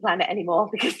Phantom Planet anymore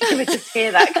because you would just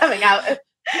hear that coming out of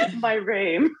my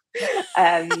room."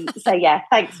 So yeah,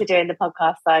 thanks for doing the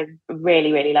podcast. I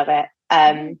really, really love it.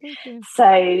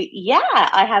 So yeah,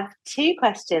 I have 2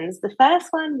 questions. The first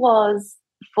one was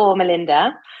for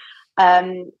Melinda.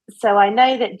 So I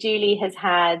know that Julie has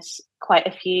had quite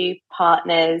a few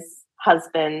partners,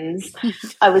 husbands.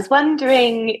 I was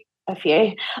wondering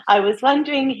who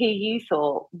you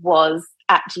thought was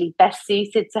actually best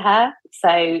suited to her.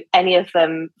 So any of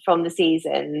them from the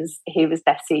seasons, who was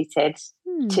best suited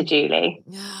to Julie?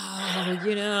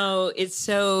 Oh, it's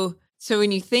so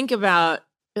when you think about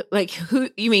like who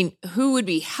would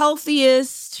be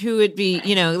healthiest, who would be,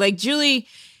 like Julie,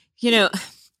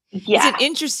 it's an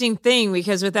interesting thing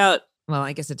because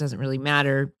I guess it doesn't really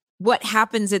matter what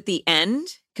happens at the end,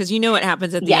 because what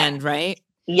happens at the end, right?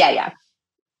 Yeah.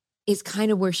 Is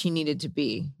kind of where she needed to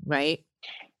be, right?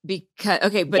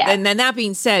 Because then that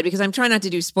being said, because I'm trying not to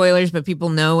do spoilers, but people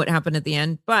know what happened at the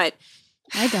end, but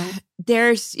I don't.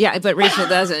 But Rachel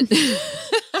doesn't.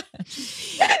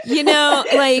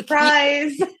 Like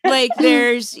surprise. Like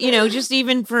there's, just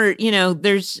even for,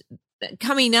 there's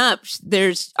coming up,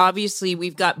 there's obviously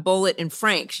we've got Bullet and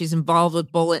Frank. She's involved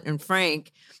with Bullet and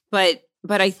Frank, but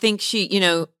I think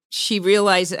she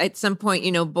realized at some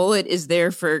point, Bullet is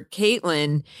there for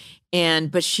Caitlin,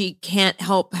 but she can't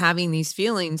help having these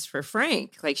feelings for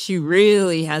Frank. Like she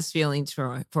really has feelings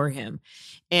for him.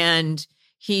 And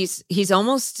he's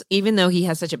almost, even though he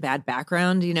has such a bad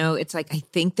background, it's like, I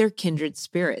think they're kindred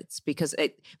spirits because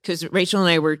Rachel and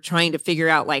I were trying to figure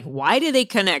out like, why do they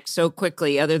connect so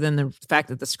quickly other than the fact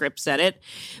that the script said it?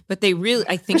 But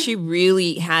I think she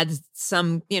really had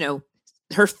some, the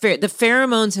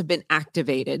pheromones have been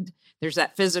activated. There's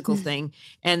that physical thing.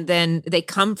 And then they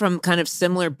come from kind of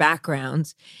similar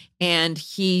backgrounds. and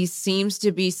he seems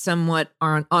to be somewhat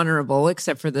honorable,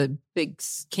 except for the big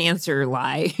cancer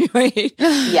lie, right?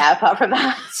 Yeah, apart from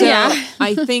that. So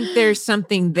I think there's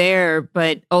something there,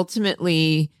 but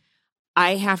ultimately,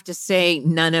 I have to say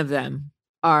none of them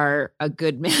are a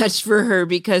good match for her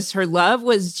because her love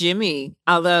was Jimmy,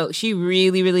 although she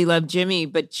really, really loved Jimmy,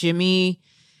 but Jimmy,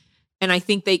 and I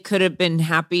think they could have been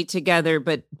happy together,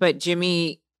 but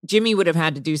Jimmy would have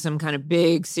had to do some kind of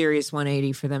big, serious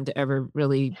 180 for them to ever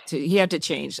really, he had to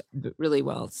change really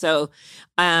well. So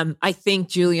I think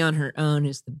Julie on her own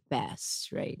is the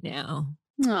best right now.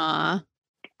 Aw.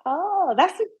 Oh,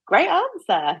 that's a great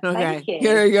answer. Okay. Thank you.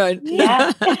 Very good.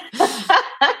 Yeah.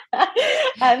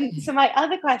 So my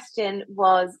other question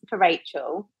was for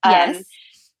Rachel. Yes.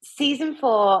 Season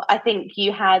 4, I think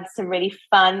you had some really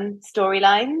fun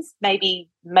storylines. Maybe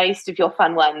most of your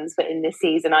fun ones were in this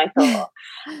season, I thought.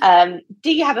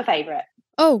 Do you have a favourite?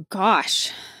 Oh,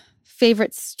 gosh.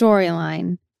 Favorite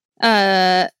storyline?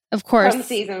 Of course. From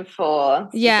season 4.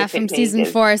 Yeah, from season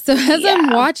 4. So as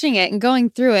I'm watching it and going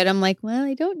through it, I'm like, well,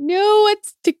 I don't know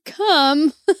what's to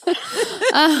come.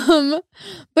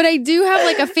 But I do have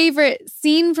like a favorite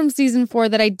scene from season 4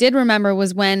 that I did remember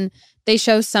was when they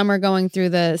show Summer going through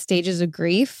the stages of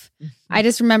grief. Mm-hmm. I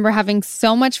just remember having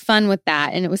so much fun with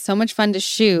that. And it was so much fun to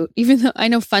shoot, even though I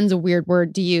know fun's a weird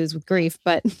word to use with grief,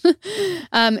 but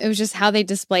it was just how they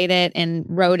displayed it and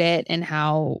wrote it and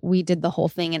how we did the whole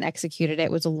thing and executed it.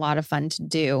 It was a lot of fun to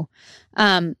do.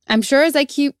 I'm sure as I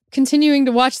keep continuing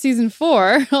to watch season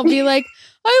 4, I'll be like,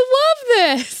 I love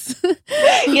this.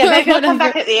 Yeah, maybe I'll come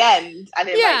back at the end and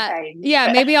it might change.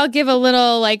 Yeah, maybe I'll give a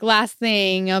little like last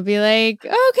thing. I'll be like,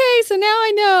 okay, so now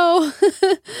I know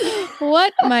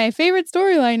what my favorite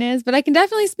storyline is, but I can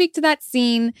definitely speak to that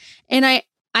scene. And I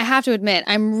have to admit,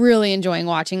 I'm really enjoying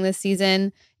watching this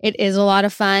season. It is a lot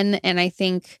of fun. And I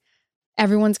think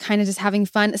everyone's kind of just having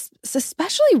fun,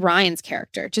 especially Ryan's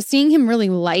character. Just seeing him really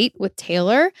light with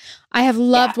Taylor. I have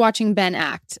loved watching Ben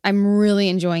act. I'm really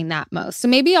enjoying that most. So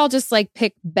maybe I'll just like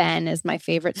pick Ben as my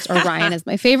favorite or Ryan as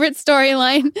my favorite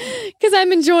storyline because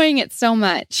I'm enjoying it so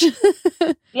much.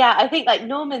 Yeah, I think like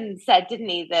Norman said, didn't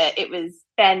he, that it was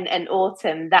Ben and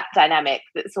Autumn, that dynamic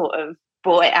that sort of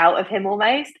brought it out of him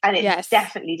almost, and it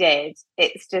definitely did.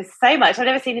 It's just so much. I've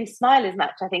never seen him smile as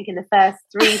much, I think, in the first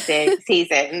 3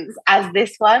 seasons as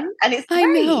this one, and it's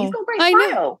great. He's got a great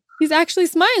smile. He's actually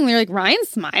smiling. They're like, Ryan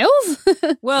smiles?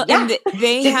 Well, and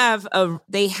they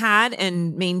had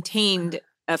and maintained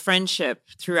a friendship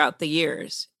throughout the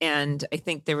years, and I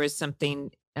think there was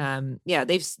something.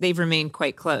 They've remained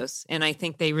quite close, and I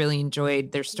think they really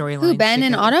enjoyed their storyline. Who, Ben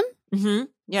and Autumn? Mm-hmm.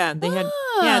 Yeah, they had.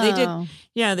 Yeah, they did.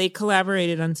 Yeah, they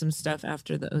collaborated on some stuff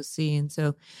after the OC, and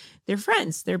so they're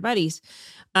friends, they're buddies.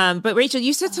 But Rachel,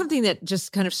 you said something that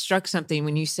just kind of struck something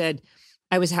when you said,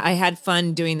 "I had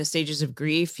fun doing the stages of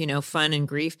grief, fun and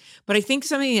grief." But I think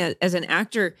something as an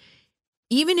actor,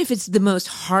 even if it's the most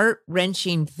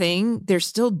heart-wrenching thing, there's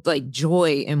still like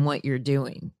joy in what you're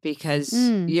doing because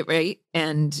you're right.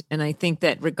 And I think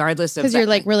that regardless of, because you're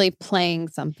like really playing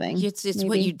something. It's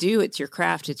what you do. It's your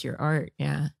craft. It's your art.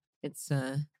 Yeah. It's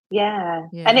yeah.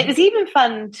 And it was even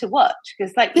fun to watch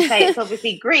because, like you say, it's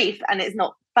obviously grief and it's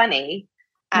not funny.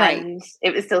 And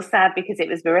it was still sad because it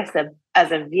was Marissa.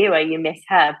 As a viewer, you miss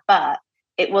her, but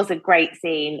it was a great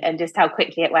scene and just how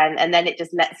quickly it went. And then it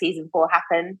just let season 4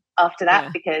 happen after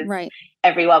that because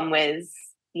everyone was,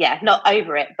 not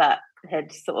over it, but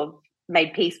had sort of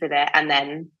made peace with it. And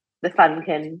then the fun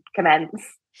can commence.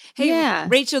 Hey,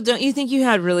 Rachel, don't you think you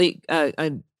had really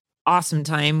an awesome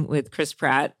time with Chris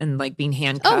Pratt and like being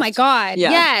handcuffed? Oh my God.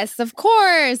 Yeah. Yes, of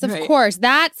course. Of course.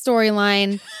 That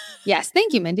storyline. Yes.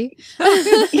 Thank you, Mindy.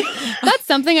 That's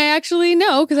something I actually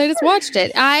know because I just watched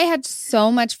it. I had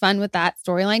so much fun with that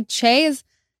storyline. Che is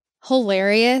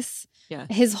hilarious. Yeah.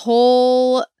 His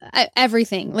whole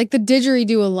everything, like the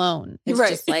didgeridoo alone, is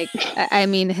just like, I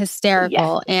mean,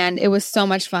 hysterical. Yeah. And it was so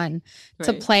much fun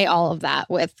to play all of that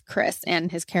with Chris and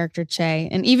his character Che.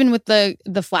 And even with the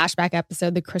flashback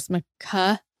episode, the Chris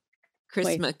McHuh.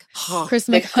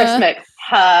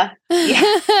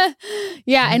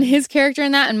 Yeah, and his character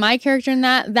in that and my character in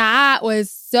that was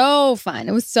so fun.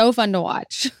 It was so fun to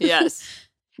watch. Yes.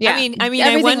 Yeah. I mean,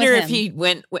 I wonder if he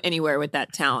went anywhere with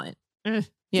that talent.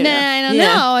 I don't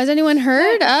know. Has anyone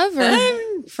heard of or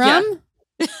from?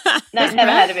 No,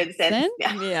 never heard of him since.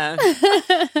 Yeah.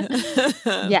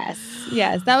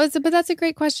 Yes. But that's a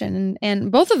great question,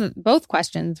 and both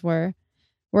questions were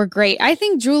great. I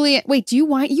think Julie. Wait, you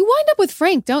wind up with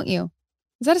Frank, don't you?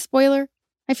 Is that a spoiler?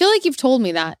 I feel like you've told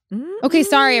me that. Mm-hmm. Okay,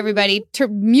 sorry everybody.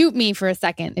 Mute me for a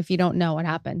second if you don't know what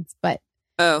happens. But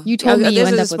Oh, you told me you this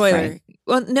end is up a with spoiler. Frank.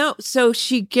 Well, no. So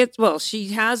she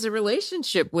has a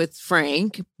relationship with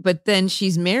Frank, but then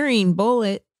she's marrying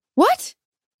Bullet. What?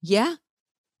 Yeah.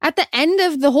 At the end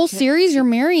of the whole series, you're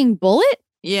marrying Bullet?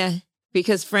 Yeah,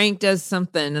 because Frank does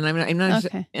something, and I'm not.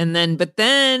 Okay. And then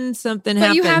something but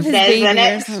happens. You have his There's baby an or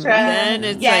extra. something. Then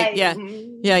it's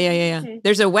yeah.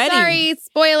 There's a wedding. Sorry,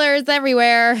 spoilers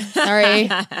everywhere. Sorry.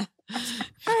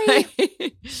 Sorry.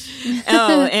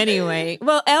 Oh, anyway.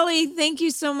 Well, Ellie, thank you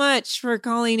so much for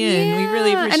calling in. We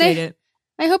really appreciate it.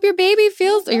 I hope your baby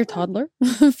or your toddler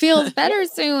feels better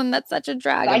soon. That's such a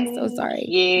drag. I'm so sorry.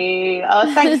 You.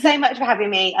 Oh, thanks so much for having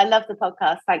me. I love the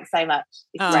podcast. Thanks so much.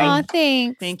 It's great. Oh,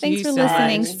 thanks. Thanks for so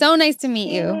listening. much. So nice to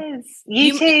meet you. Yes.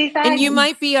 You too. Thanks. And you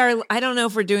might be I don't know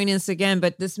if we're doing this again,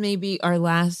 but this may be our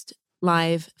last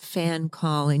live fan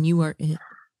call, and you are it.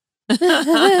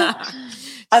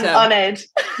 I'm honored.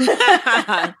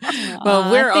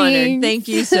 Well, we're honored. Thank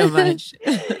you so much.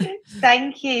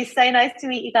 Thank you. So nice to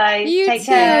meet you guys. You Take too.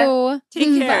 care.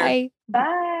 Take care. Bye.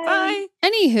 Bye. Bye.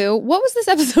 Anywho, what was this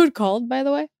episode called, by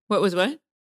the way? What was what?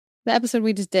 The episode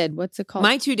we just did. What's it called?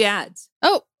 My Two Dads.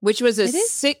 Oh, which was a it is?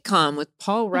 sitcom with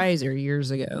Paul Reiser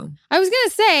years ago. I was going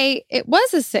to say it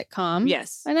was a sitcom.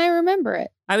 Yes. And I remember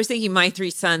it. I was thinking My Three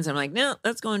Sons. I'm like, no,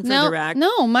 that's going further back.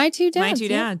 No, My Two Dads. My Two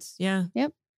Dads. Yeah.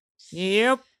 Yep.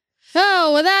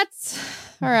 Oh, well, that's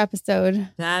our episode.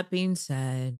 That being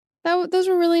said, those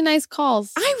were really nice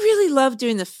calls. I really love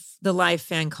doing the live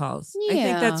fan calls. Yeah. I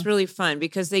think that's really fun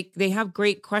because they have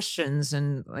great questions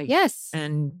and yes.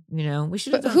 And we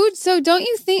should have don't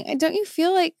you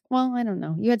feel like, well, I don't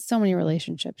know. You had so many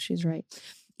relationships. She's right.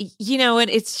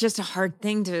 It's just a hard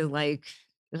thing to like,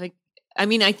 I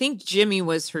mean, I think Jimmy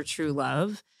was her true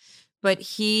love, but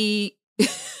he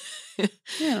I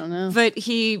don't know. But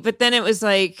then it was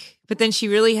like, but then she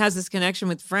really has this connection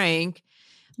with Frank.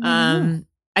 I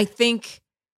think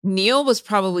Neil was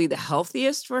probably the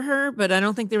healthiest for her, but I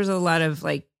don't think there was a lot of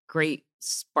like great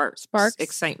sparks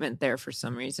excitement there for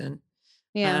some reason.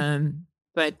 Yeah.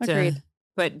 But agreed.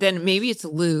 But then maybe it's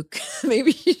Luke.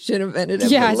 Maybe he should have ended up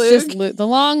with Luke. It's just Luke, the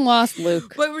long lost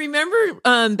Luke. But remember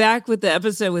back with the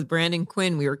episode with Brandon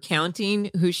Quinn, we were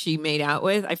counting who she made out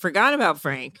with. I forgot about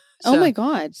Frank. Oh my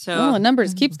God. So the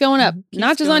numbers keeps going up.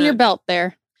 Notches on your belt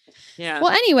there. Yeah.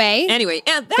 Well, anyway. And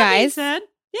that guys, being said,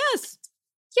 yes.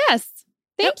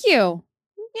 Thank you.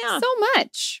 Yeah. So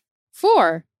much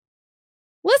for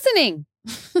listening.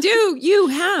 Do you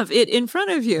have it in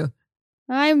front of you?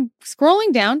 I'm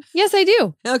scrolling down. Yes, I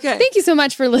do. Okay. Thank you so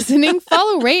much for listening.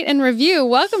 Follow, rate, and review.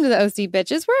 Welcome to the OC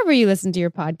Bitches, wherever you listen to your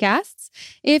podcasts.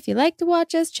 If you like to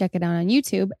watch us, check it out on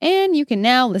YouTube. And you can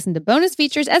now listen to bonus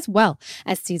features as well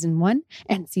as Season 1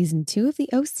 and Season 2 of the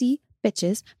OC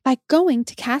Bitches by going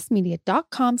to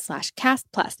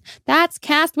castmedia.com/castplus. That's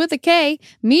cast with a K,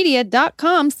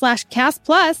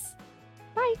 media.com/castplus.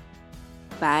 Bye.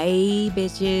 Bye,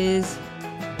 bitches.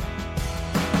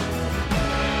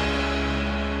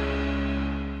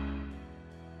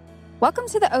 Welcome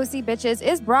to the OC Bitches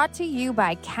is brought to you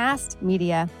by Cast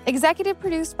Media. Executive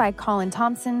produced by Colin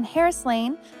Thompson, Harris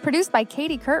Lane, produced by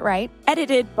Katie Curtwright,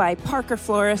 edited by Parker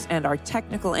Flores and our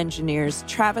technical engineers,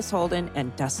 Travis Holden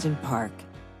and Dustin Park.